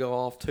not gonna go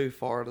off too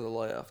far to the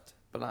left,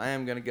 but I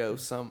am gonna go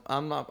some.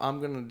 I'm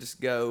gonna just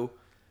go,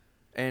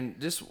 and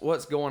just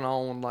what's going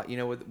on, like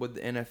with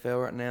the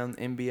NFL right now and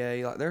the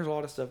NBA. Like, there's a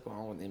lot of stuff going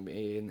on with the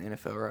NBA and the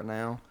NFL right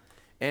now,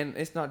 and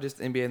it's not just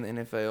the NBA and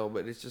the NFL,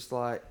 but it's just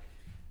like.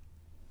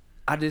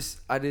 I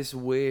just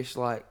wish,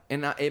 like,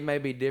 and it may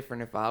be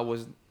different if I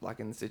was like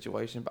in the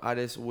situation, but I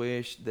just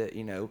wish that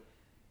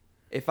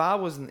if I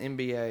was in the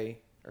NBA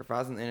or if I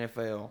was in the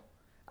NFL,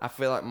 I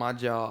feel like my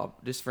job,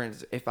 just for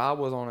instance, if I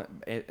was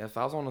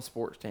on a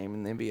sports team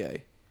in the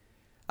NBA,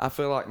 I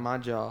feel like my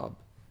job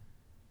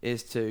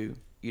is to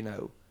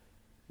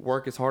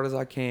work as hard as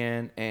I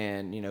can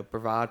and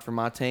provide for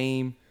my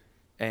team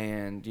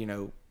and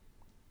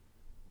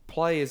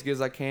play as good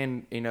as I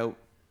can.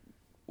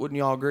 Wouldn't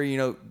y'all agree?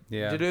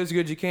 Yeah. To do as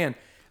good as you can.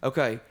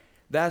 Okay,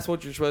 that's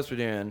what you're supposed to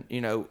be doing.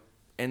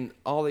 And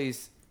all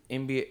these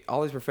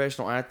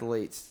professional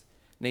athletes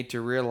need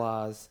to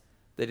realize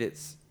that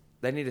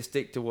they need to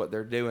stick to what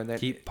they're doing. They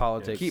Keep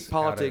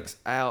politics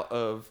out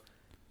of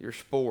your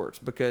sports,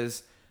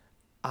 because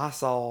I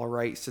saw a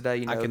race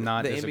today. I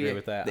cannot the disagree NBA,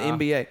 with that. The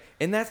NBA,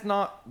 and that's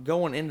not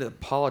going into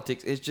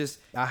politics. It's just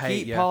I hate-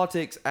 keep yeah.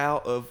 politics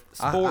out of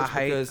sports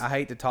because I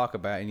hate to talk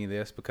about any of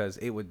this because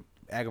it would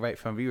aggravate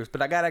from viewers.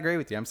 But I gotta agree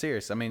with you. I'm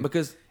serious. I mean,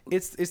 because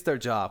it's their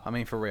job. I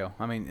mean, for real.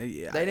 I mean,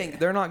 yeah,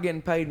 they're not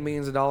getting paid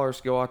millions of dollars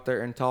to go out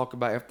there and talk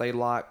about if they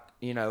like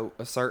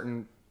a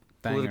certain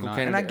thing or political not.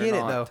 candidate. And I get or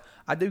it not. though.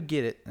 I do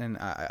get it, and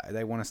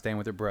they want to stand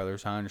with their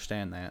brothers. I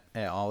understand that.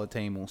 Yeah, all the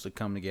team wants to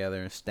come together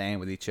and stand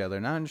with each other,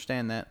 and I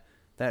understand that.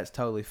 That's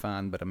totally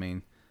fine. But I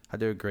mean, I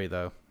do agree,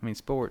 though. I mean,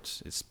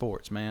 sports is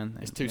sports, man.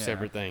 It's two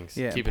separate things.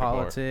 Yeah, Keep it apart.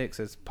 politics.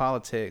 It's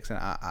politics, and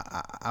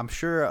I'm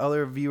sure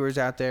other viewers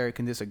out there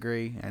can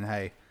disagree. And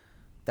hey,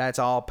 that's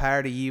all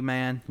power to you,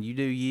 man. You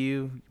do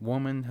you,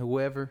 woman,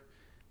 whoever.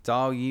 It's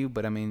all you.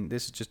 But I mean,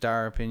 this is just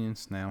our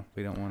opinions. Now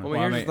we don't want to.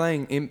 Well, here's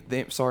the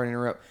thing. Sorry to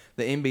interrupt.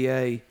 The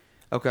NBA.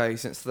 Okay,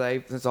 since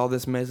all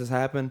this mess has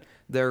happened,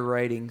 their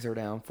ratings are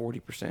down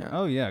 40%.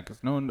 Oh yeah,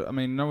 because no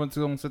one's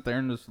gonna sit there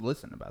and just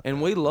listen about that.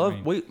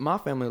 And my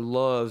family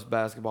loves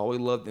basketball. We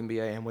love the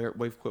NBA, and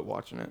we've quit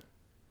watching it.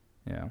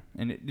 Yeah.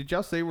 And did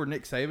y'all see where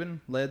Nick Saban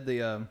led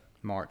the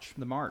march.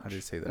 The march. I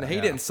did see that. And he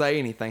didn't say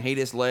anything. He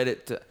just led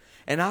it to.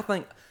 And I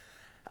think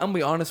I'm gonna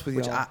be honest with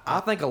you.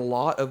 I think a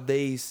lot of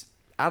these.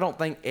 I don't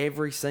think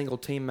every single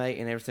teammate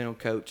and every single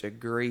coach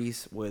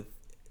agrees with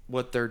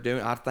what they're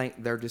doing. I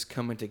think they're just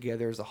coming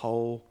together as a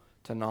whole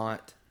to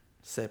not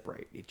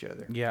separate each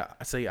other. Yeah,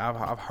 see,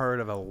 I've heard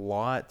of a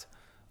lot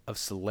of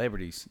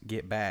celebrities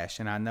get bashed,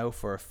 and I know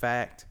for a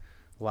fact,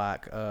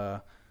 like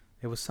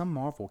it was some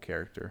Marvel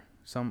character,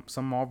 some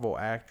Marvel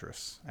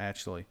actress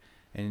actually,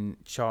 and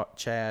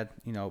Chad,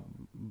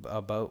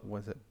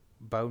 was it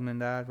Boseman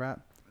died, right?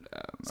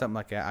 Something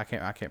like that.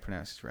 I can't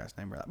pronounce his last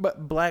name right.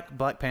 But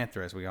Black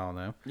Panther, as we all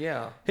know,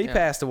 he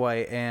passed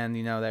away, and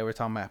they were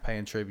talking about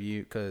paying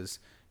tribute because.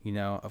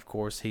 Of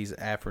course, he's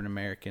African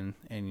American,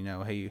 and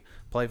he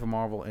played for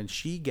Marvel, and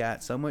she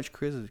got so much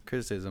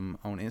criticism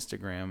on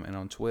Instagram and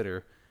on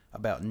Twitter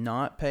about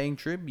not paying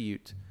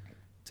tribute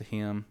to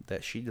him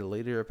that she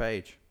deleted her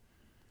page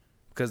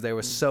because there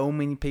were so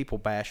many people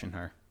bashing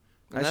her.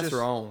 And that's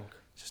wrong.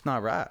 It's just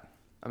not right.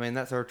 I mean,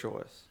 that's her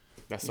choice.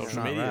 That's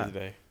social media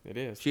today. It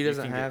is. She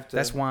doesn't have to.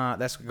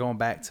 That's going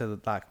back to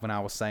when I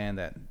was saying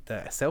that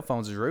the cell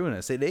phones is ruining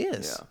us. It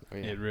is. Yeah.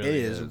 It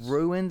really is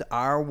ruined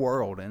our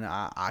world, and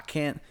I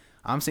can't.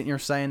 I'm sitting here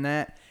saying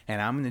that,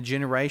 and I'm in the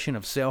generation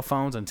of cell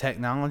phones and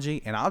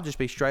technology, and I'll just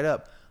be straight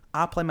up.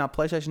 I play my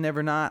PlayStation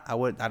every night.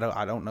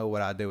 I don't know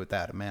what I do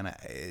without it, man.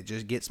 It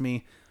just gets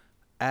me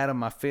out of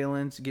my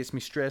feelings. It gets me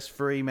stress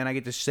free, man. I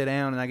get to sit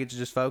down and I get to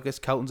just focus.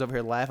 Colton's over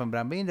here laughing, but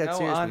I'm being dead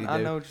serious with you, dude.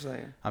 I know what you're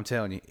saying. I'm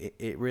telling you,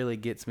 it really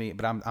gets me.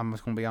 But I'm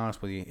just gonna be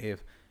honest with you.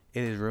 If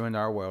it has ruined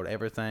our world,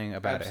 everything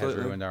about it has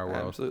ruined our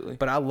world. Absolutely.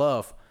 But I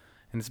love,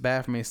 and it's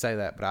bad for me to say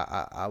that, but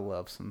I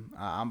love some.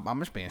 I'm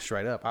just being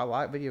straight up. I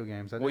like video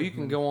games. Well, you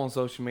can go on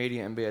social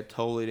media and be a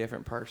totally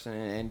different person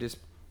and just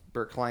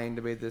proclaim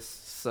to be this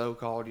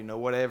so-called,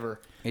 whatever.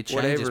 It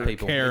changes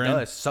people. Karen. It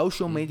does.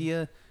 Social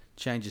media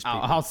changes people.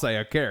 I'll say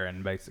a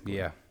Karen, basically.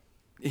 Yeah.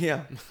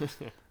 Yeah.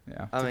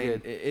 Yeah. I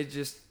mean,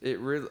 it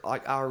really,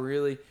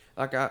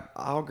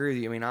 I'll agree with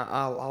you. I mean,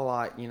 I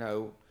like,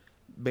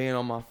 being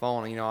on my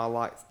phone, I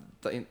like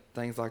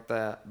things like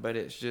that, but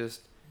it's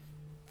just,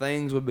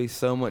 things would be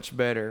so much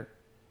better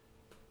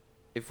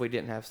if we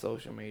didn't have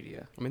social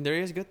media. I mean, there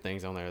is good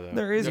things on there, though.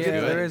 There is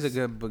there is a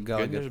good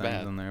things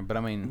bad on there, but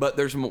I mean, But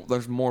there's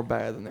more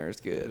bad than there is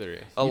good. There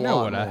is. A You know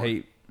lot what I more.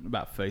 hate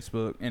about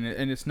Facebook, and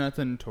it's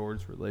nothing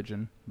towards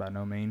religion by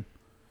no mean,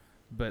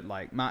 but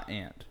like my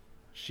aunt,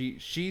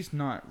 she's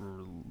not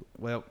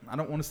well. I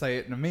don't want to say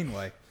it in a mean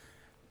way,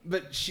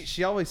 but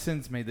she always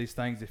sends me these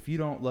things. If you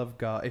don't love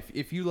God,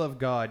 if you love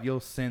God, you'll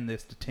send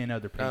this to 10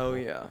 other people. Oh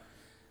yeah.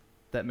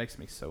 That makes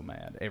me so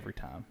mad every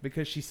time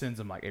because she sends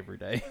them like every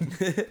day.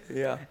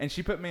 Yeah. And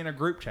she put me in a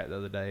group chat the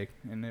other day,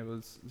 and it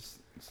was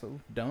so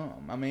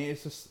dumb. I mean,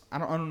 it's just I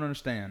don't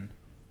understand.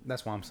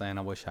 that's why I'm saying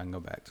I wish I can go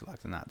back to like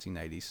the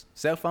 1980s.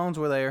 Cell phones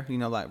were there,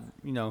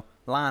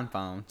 line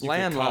phones.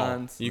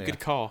 Landlines. You could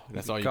call.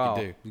 That's all you call.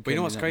 could do. You But you couldn't know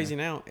do what's nothing. crazy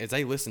now is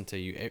they listen to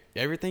you.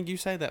 Everything you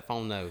say, that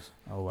phone knows.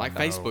 Oh, like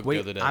I know. Facebook the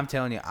other day. I'm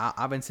telling you,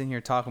 I've been sitting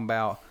here talking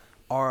about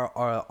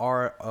RSS.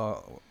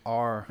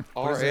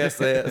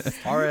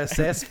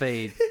 RSS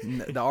feed,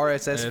 the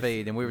RSS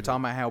feed, and we were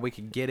talking about how we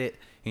could get it,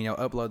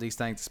 upload these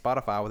things to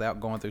Spotify without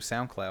going through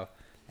SoundCloud.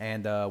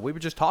 And we were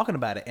just talking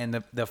about it,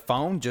 and the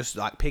phone just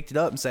like picked it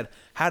up and said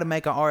how to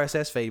make an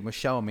RSS feed, was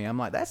showing me. I'm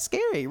like, that's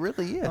scary. It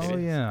really is. Oh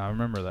yeah, I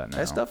remember that now.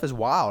 That stuff is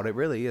wild. It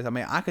really is. I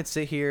mean, I could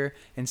sit here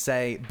and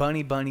say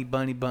bunny, bunny,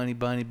 bunny, bunny,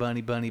 bunny,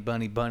 bunny, bunny,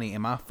 bunny, bunny,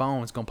 and my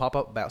phone's gonna pop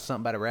up about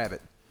something about a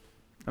rabbit.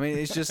 I mean,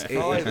 it's just.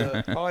 Probably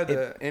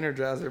the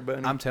Energizer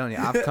Bunny. I'm telling you,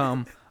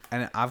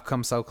 I've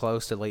come so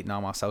close to deleting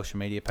all my social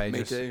media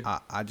pages. Me too.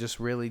 I just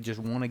really just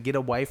want to get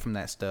away from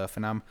that stuff,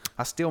 and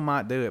I still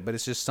might do it, but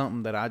it's just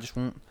something that I just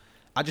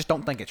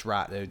don't think it's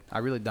right, dude. I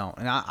really don't.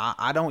 And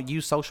I don't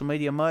use social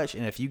media much,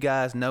 and if you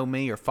guys know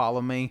me or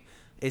follow me,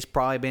 it's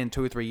probably been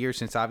 2 or 3 years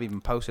since I've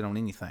even posted on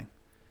anything.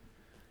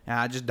 And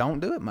I just don't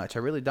do it much. I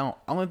really don't.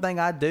 Only thing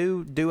I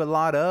do a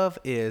lot of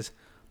is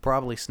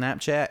probably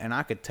Snapchat, and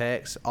I could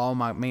text.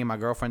 Me and my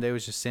girlfriend do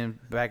is just send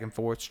back and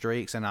forth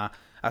streaks, and I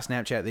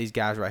Snapchat these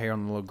guys right here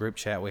on the little group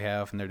chat we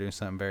have, and they're doing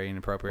something very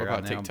inappropriate What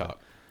right about now.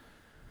 TikTok?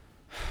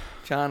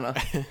 China.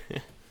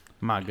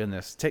 My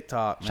goodness,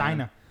 TikTok, man.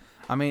 China.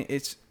 I mean,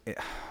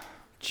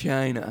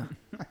 China.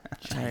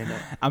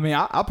 I mean,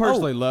 I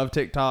personally love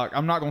TikTok.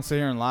 I'm not gonna sit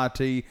here and lie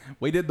to you.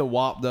 We did the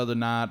WAP the other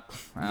night.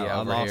 I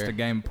over lost here. a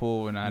game of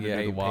pool, and I had to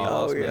do the WAP.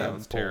 Oh, yeah. That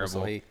was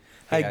terrible.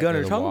 Hey, Yeah, I Gunner,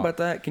 did a talking walk. about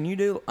that, can you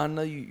do? I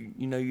know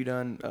you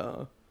done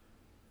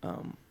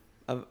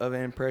of an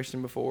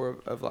impression before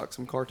of like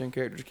some cartoon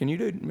characters. Can you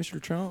do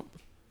Mr. Trump?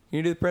 Can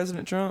you do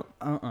President Trump?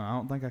 I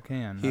don't think I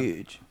can.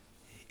 Huge.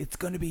 It's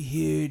gonna be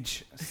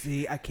huge.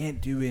 See, I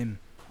can't do him.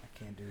 I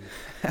can't do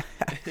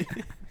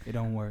it. It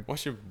don't work.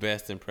 What's your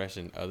best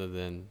impression other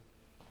than?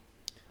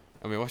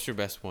 I mean, what's your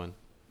best one?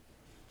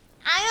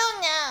 I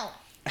don't know.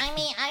 I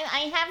mean,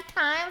 I have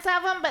tons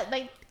of them,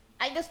 but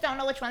I just don't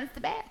know which one's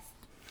the best.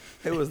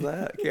 Who was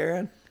that,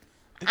 Karen?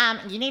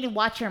 You need to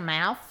watch your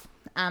mouth.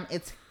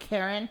 It's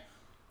Karen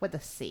with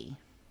a C.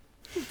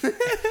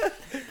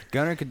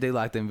 Gunner could do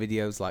like them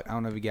videos. Like I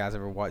don't know if you guys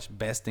ever watched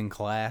Best in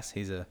Class.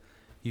 He's a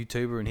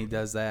YouTuber and he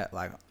does that.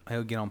 Like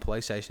he'll get on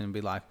PlayStation and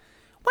be like,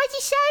 "What'd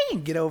you say?"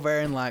 And get over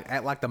there and like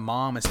act like the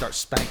mom and start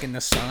spanking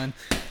the son.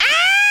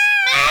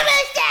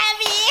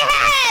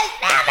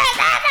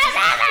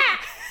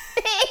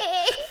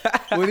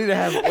 We need to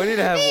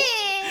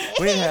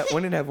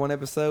have one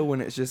episode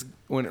when it's just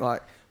when it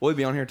like we'll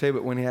be on here too,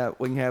 but we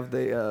can have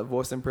the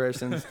voice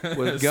impressions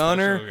with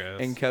Gunner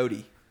guest. and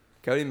Cody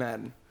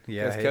Madden.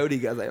 Yeah, Because Cody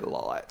has a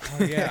lot.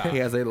 yeah. He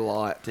has a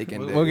lot he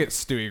can do. We'll get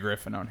Stewie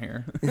Griffin on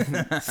here.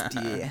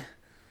 Yeah.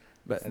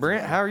 But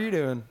Brent, how are you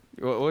doing?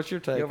 What's your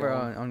take? You over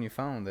on? on your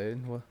phone,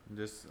 dude. What?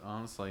 Just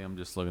honestly, I'm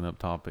just looking up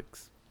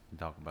topics to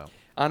talk about.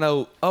 I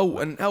know.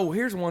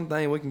 Here's one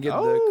thing we can give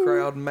the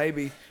crowd.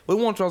 Maybe we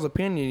want y'all's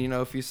opinion. You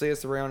know, if you see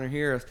us around or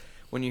hear us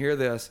when you hear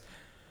this,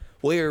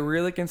 we are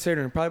really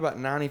considering probably about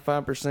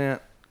 95%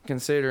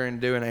 considering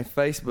doing a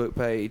Facebook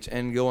page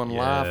and going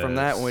live from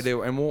that when we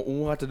do. And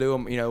we'll have to do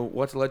them. You know,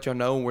 we'll have to let y'all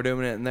know when we're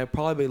doing it, and they'll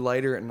probably be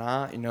later at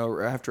night. You know,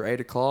 or after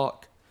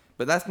 8:00.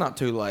 But that's not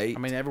too late. I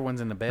mean,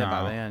 everyone's in the bed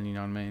by then. You know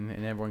what I mean?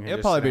 And everyone can It'll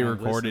just probably sit be down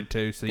and recorded listen.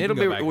 too, so you It'll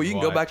can be go back well. You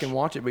can go back and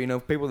watch. watch it, but you know,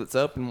 people that's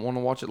up and want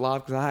to watch it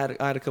live, because I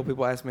had a couple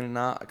people ask me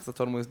tonight because I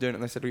told them we was doing it,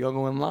 and they said, "Are y'all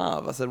going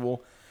live?" I said,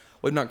 "Well,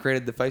 we've not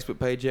created the Facebook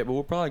page yet, but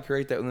we'll probably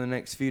create that within the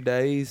next few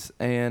days."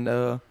 And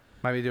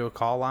Maybe do a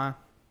call line.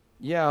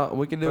 yeah,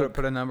 we can do it.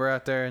 Put a number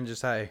out there and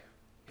just hey,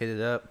 hit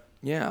it up.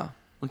 Yeah,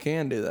 we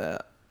can do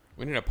that.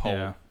 We need a poll.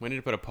 Yeah. We need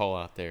to put a poll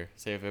out there.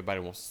 See if everybody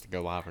wants us to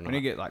go live or We not. need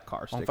to get like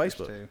car On stickers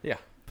Facebook. too. Yeah.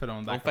 Put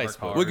on the On back of our Facebook.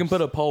 cars. We can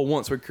put a poll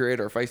once we create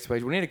our Facebook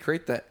page. We need to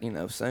create that,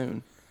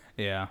 soon,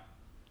 Yeah.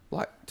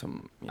 like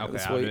Okay,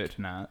 this I'll week. do it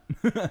tonight.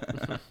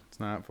 It's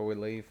not before we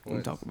leave. We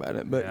can talk about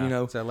it, but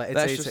Yeah. So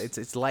that's it's, just-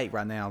 it's late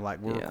right now.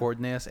 Like we're Yeah.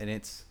 recording this and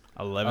it's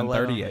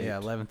 11:38. Yeah,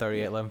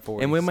 11:38,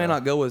 11:40. and we may so-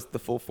 not go as the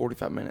full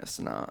 45 minutes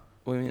tonight.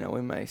 We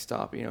may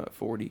stop at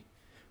 40,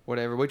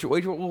 whatever. We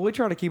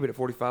try to keep it at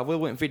 45. We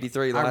went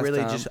 53 last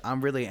time.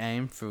 I'm really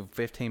aimed for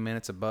 15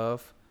 minutes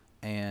above,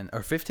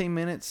 or 15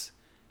 minutes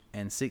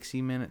and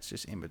 60 minutes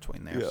just in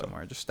between there Yeah.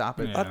 somewhere. Just stop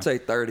it. Yeah. I'd say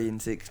 30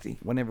 and 60.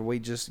 Whenever we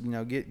just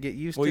get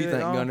used What to do you it.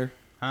 think, all. Gunner?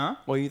 Huh?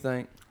 What do you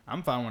think?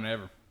 I'm fine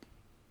whenever.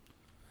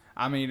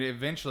 I mean,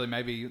 eventually,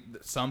 maybe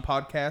some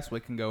podcasts we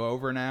can go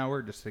over an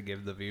hour just to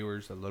give the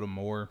viewers a little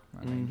more.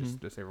 I mean,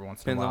 just every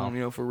once in a Depends while. on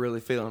if we're really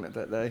feeling it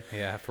that day.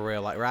 Yeah, for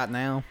real. Like right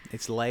now,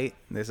 it's late.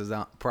 This is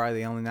probably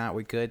the only night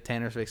we could.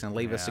 Tanner's fixing to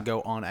leave us to Yeah.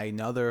 go on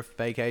another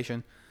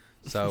vacation.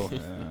 So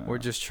we're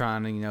just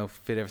trying to,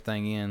 fit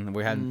everything in.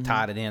 We hadn't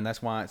tied it in.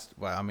 That's why it's.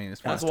 Well, I mean,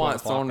 it's. That's 12 why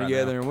it's o'clock thrown right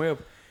together, now.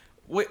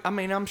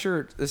 and I'm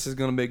sure this is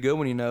going to be a good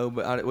one,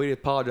 but we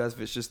apologize if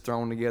it's just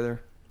thrown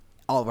together.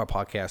 All of our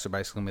podcasts are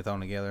basically gonna be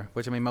thrown together,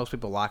 which I mean, most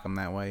people like them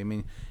that way. I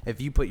mean,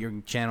 if you put your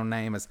channel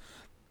name as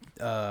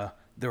the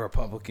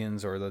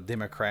Republicans or the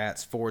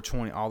Democrats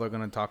 420, all they're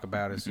gonna talk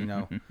about is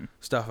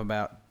stuff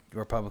about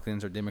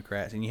Republicans or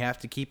Democrats, and you have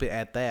to keep it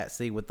at that.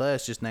 See, with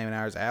us just naming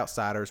ours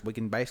Outsiders, we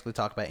can basically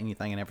talk about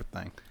anything and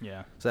everything.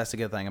 Yeah. So that's the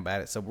good thing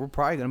about it. So we're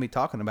probably gonna be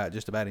talking about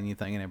just about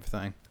anything and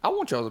everything. I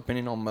want y'all's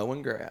opinion on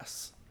mowing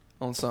grass,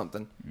 on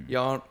something.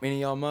 Y'all, any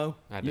of y'all mow?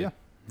 I do. Yeah.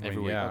 Every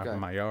week. yeah, okay. in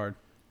my yard.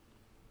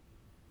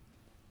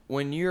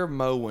 When you're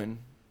mowing,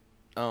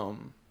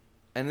 and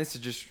this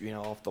is just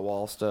off the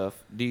wall stuff,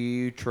 do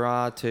you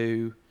try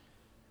to?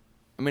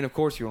 I mean, of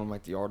course you want to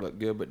make the yard look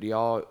good, but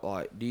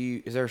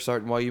is there a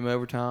certain way you mow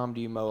over time?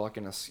 Do you mow like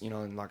in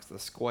in like the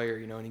square,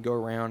 and you go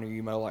around, or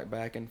you mow like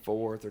back and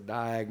forth or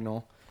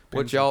diagonal?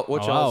 What's I y'all's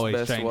always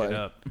best change way? it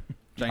up.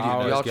 I Change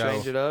always it Y'all up. go-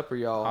 change it up, or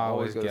y'all I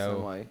always always go the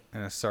same go way? in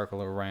a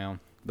circle around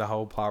the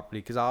whole property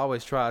because I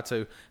always try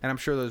to, and I'm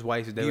sure there's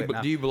ways to do it.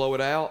 Now, Do you blow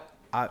it out?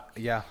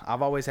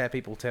 I've always had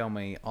people tell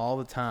me all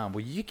the time,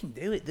 well, you can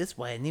do it this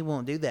way, and you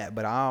won't do that.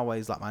 But I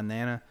always, like my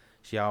Nana,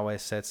 she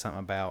always said something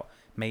about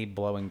me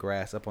blowing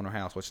grass up on her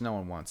house, which no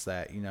one wants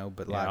that,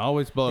 But Yeah, like,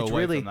 always blow it's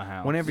away really, from the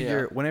house. Whenever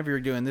Yeah. you're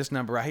doing this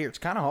number right here, it's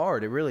kind of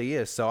hard. It really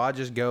is. So I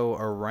just go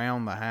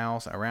around the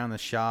house, around the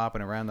shop,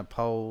 and around the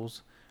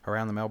poles,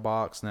 around the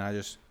mailbox, and then I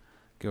just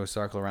go a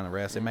circle around the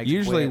rest. It makes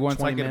Usually, it once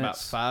I 20 get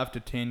minutes. about 5 to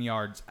 10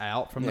 yards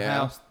out from the Yeah.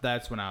 house,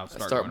 that's when I'll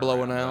start going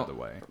blowing around out. the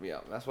other way. Yeah,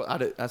 that's what I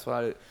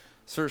do.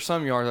 So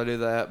some yards I do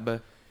that,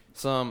 but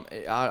some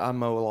I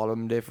mow a lot of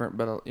them different.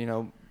 But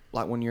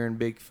like when you're in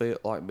big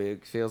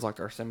fields like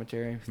our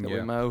cemetery that we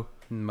Yeah. mow.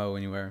 Mow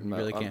anywhere. You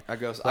really can't. I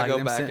go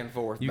Like back them and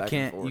forth. You back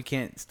can't. And forth. You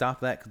can't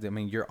stop that because I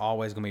mean you're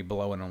always gonna be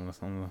blowing on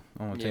the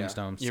Yeah.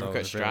 tombstones. You ever so cut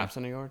it's really- stripes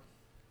in the yard?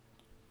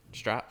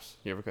 Stripes?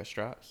 You ever cut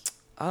stripes?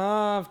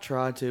 I've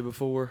tried to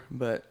before,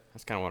 but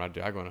That's kind of what I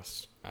do. I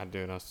do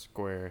it in a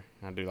square.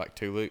 I do like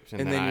 2 loops,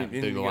 and, And then then I you- and do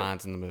you the go-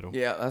 lines in the middle.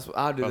 yeah, that's what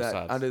I do. Both That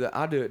sides. I do that.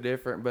 I do it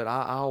different, but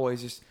I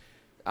always just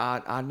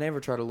I never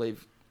try to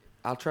leave.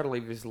 I'll try to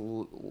leave as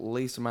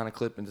least amount of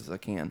clippings as I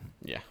can.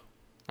 Yeah.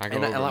 I go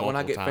And over like when I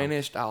multiple get times.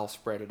 finished, I'll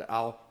spread it.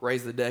 I'll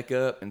raise the deck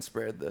up and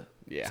spread the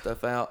Yeah.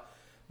 stuff out.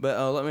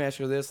 But let me ask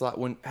you this: like,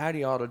 how do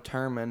y'all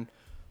determine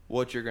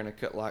what you're gonna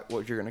cut? Like,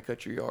 what you're gonna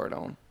cut your yard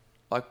on?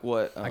 Like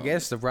what? I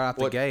guess the right out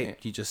the what-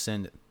 gate, you just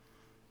send it.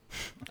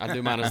 I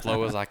do mine as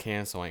low as I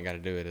can, so I ain't got to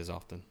do it as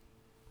often.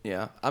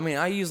 Yeah, I mean,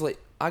 I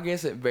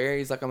guess it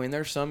varies. Like, I mean,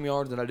 there's some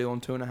yards that I do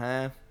on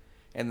 2.5,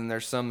 and then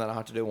there's some that I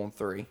have to do on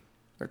 3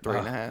 or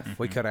 3.5.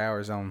 We cut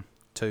ours on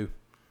 2.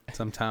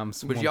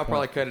 Sometimes. But y'all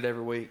probably cut it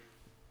every week,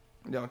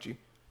 don't you?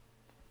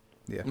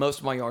 Yeah. Most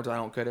of my yards I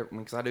don't cut it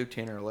because I do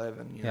 10 or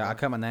 11. You Yeah, know? I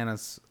cut my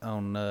nanas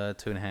on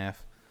 2.5,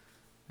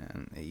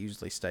 and it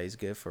usually stays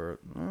good for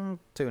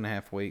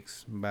 2.5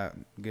 weeks, about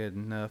good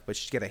enough. But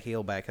she's got a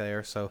hill back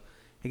there, so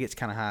it gets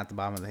kind of high at the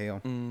bottom of the hill.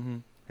 Mm-hmm.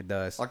 It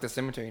does. Like the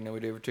cemetery, we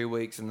do every 2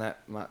 weeks, and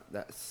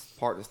that's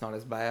part that's not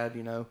as bad,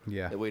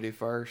 Yeah. that we do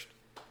first.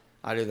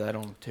 I do that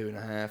on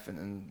 2.5, and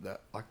then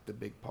the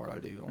big part I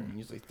do on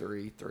usually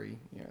 3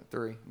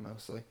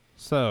 mostly.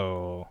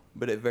 So,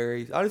 But it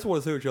varies. I just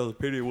want to see what y'all's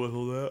opinion was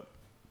on that.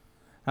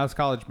 how's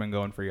college been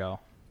going for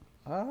y'all?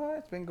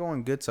 It's been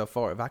going good so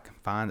far. If I can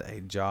find a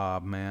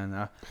job,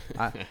 man,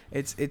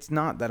 it's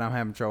not that I'm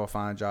having trouble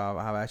finding a job.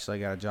 I've actually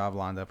got a job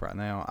lined up right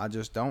now. I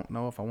just don't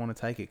know if I want to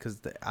take it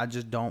because I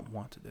just don't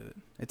want to do it.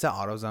 It's an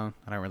AutoZone.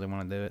 I don't really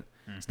want to do it.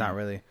 It's not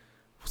really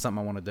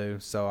something I want to do.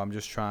 So I'm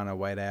just trying to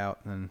wait out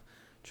and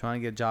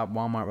trying to get a job at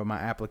Walmart. But my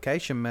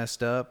application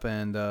messed up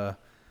and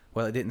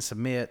well, it didn't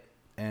submit.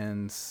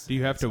 And Do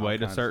you have to so I'm wait a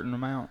kinda- certain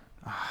amount?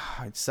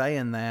 It's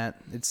saying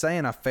that. It's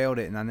saying I failed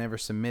it and I never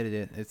submitted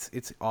it.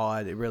 It's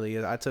odd. It really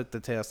is. I took the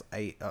test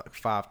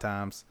 5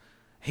 times.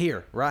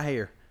 Right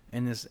here,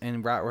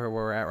 and right where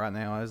we're at right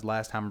now. This is the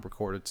last time I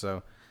recorded,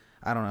 so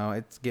I don't know.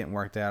 It's getting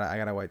worked out. I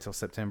gotta wait till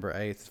September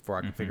 8th before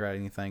I can figure out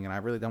anything. And I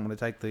really don't want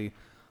to take the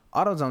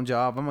AutoZone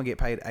job. I'm gonna get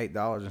paid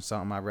 $8 or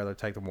something. I'd rather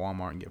take the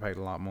Walmart and get paid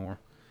a lot more.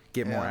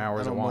 Get more Yeah,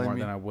 hours I at don't blame Walmart you.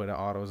 than I would at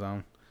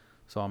AutoZone.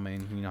 So I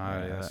mean, you know how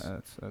it is.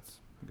 That's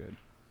good.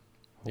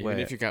 Even Wait.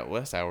 if you got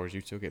less hours, you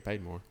still get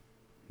paid more.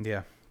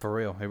 Yeah, for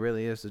real. It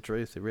really is the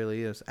truth. It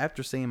really is.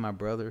 After seeing my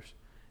brothers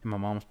and my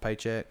mom's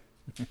paycheck,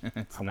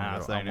 It's I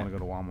nice, want ain't to it? go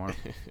to Walmart.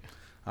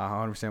 I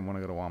 100% want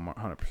to go to Walmart.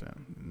 100%.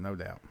 No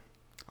doubt.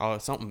 Oh,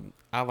 it's something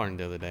I learned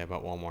the other day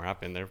about Walmart. I've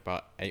been there for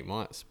about 8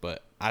 months,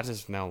 but I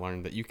just now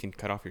learned that you can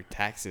cut off your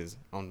taxes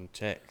on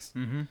checks.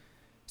 Mm-hmm.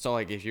 So,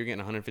 like, if you're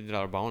getting a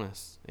 $150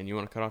 bonus and you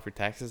want to cut off your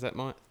taxes that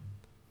month,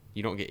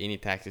 you don't get any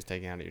taxes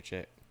taken out of your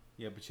check.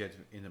 Yeah, but you have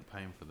to end up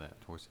paying for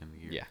that towards the end of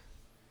the year. Yeah.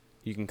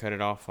 You can cut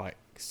it off like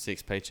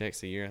 6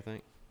 paychecks a year, I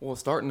think. Well,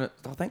 starting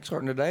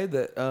today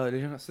that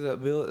did you not see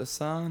that bill that was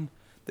signed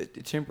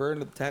that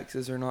temporarily the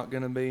taxes are not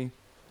going to be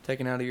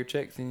taken out of your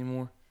checks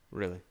anymore?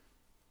 Really?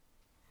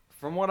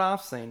 From what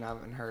I've seen, I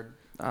haven't heard.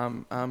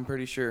 I'm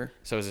pretty sure.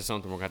 So, is it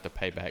something we're going to have to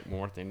pay back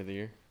more at the end of the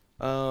year?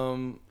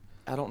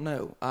 I don't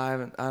know. I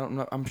don't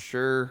know. I'm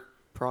sure.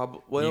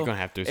 Probably. Well, You're going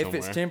to have to if somewhere.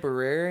 it's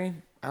temporary,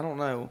 I don't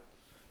know.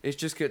 It's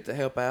just good to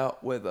help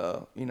out with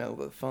the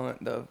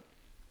fund,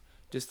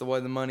 just the way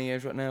the money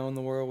is right now in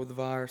the world with the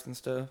virus and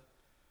stuff,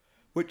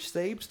 which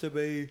seems to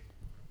be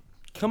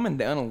coming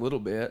down a little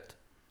bit.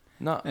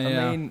 Not,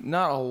 Yeah. I mean,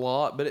 not a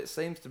lot, but it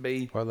seems to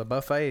be. Well, the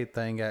buffet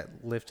thing got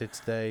lifted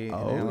today in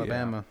Oh,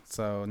 Alabama.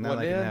 So now What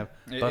they did? can have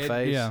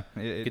buffets.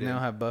 It You can now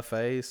have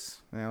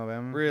buffets in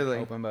Alabama. Really?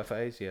 Open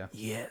buffets, yeah.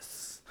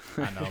 Yes.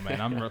 I know, man.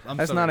 I'm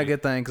That's so not a ready.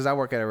 good thing because I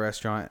work at a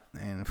restaurant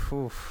and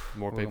whew,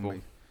 More we're gonna people.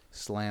 be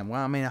slammed.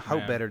 Well, I mean, I hope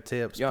Man. better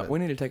tips. Yeah, but we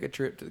need to take a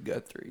trip to the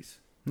Guthrie's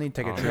need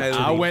to take a Oh, trip. yeah. to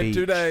I the went beach.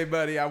 today,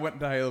 buddy. I went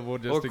to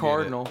Haleville just or to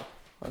Cardinal.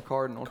 A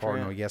Cardinal.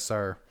 Cardinal, trip. yes,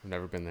 sir. I've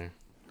never been there.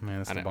 Man,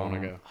 that's I the didn't want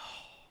bomb. to go.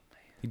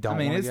 You get don't it. I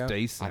mean, wanna it's go?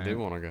 decent. I do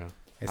want to go.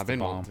 It's I've the been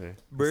bomb. wanting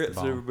to. Brett's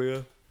bomb. never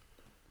been.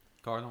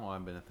 Cardinal,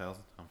 I've been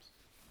 1,000 times.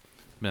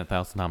 Been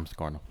 1,000 times to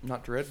Cardinal.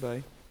 Not to Red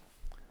Bay.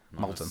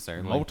 Not Molten.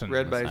 necessarily. Molten.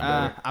 Red Bay's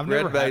Uh, better. I've Red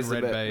never had Bay's the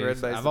Red be- Bay's.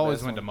 Red Bay's I've the always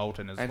best went to one.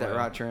 Molten as Ain't well. that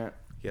right, Trent?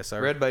 Yes,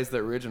 sir. Red Bay's the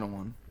original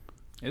one.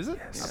 Is it?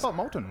 I thought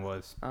Molten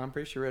was. I'm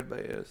pretty sure Red Bay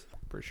is.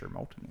 Pretty sure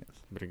Molten is.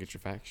 Better get your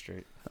facts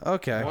straight.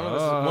 Okay. One of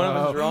us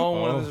is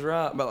wrong, one of us is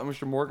right. But like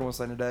Mr. Morgan was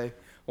saying today,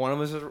 one of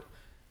us is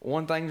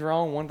one thing's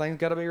wrong, one thing's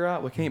got to be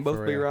right. We can't both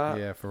For be real. right.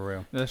 Yeah, for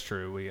real. That's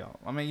true. We all.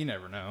 I mean, you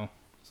never know.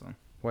 So.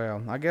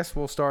 Well, I guess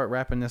we'll start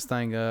wrapping this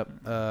thing up.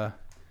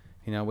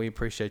 We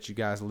appreciate you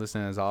guys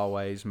listening as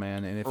always,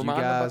 man. And if Remind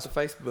you them guys, about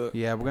the Facebook.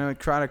 yeah, we're gonna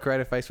try to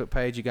create a Facebook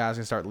page. You guys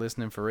can start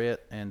listening for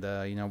it, and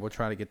we'll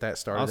try to get that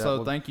started.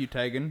 Also, up. thank you,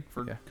 Tegan,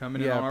 for Yeah.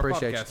 coming in Yeah, on our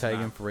appreciate podcast you taking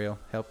tonight. for real.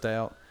 Helped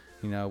out.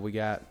 We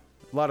got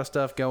a lot of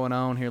stuff going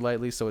on here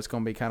lately, so it's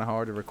going to be kind of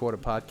hard to record a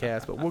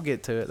podcast, but we'll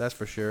get to it. That's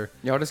for sure.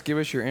 Y'all just give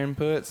us your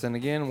inputs. And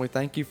again, we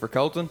thank you for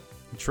Colton.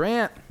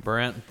 Trent,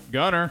 Brent.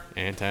 Gunner.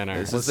 And Tanner.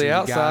 This we'll is see the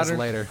you guys Outsider.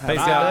 later. Peace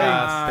out,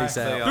 guys. Peace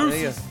out.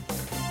 See ya.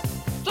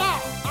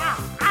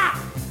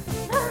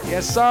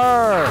 Yes,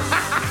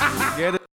 sir. Get it.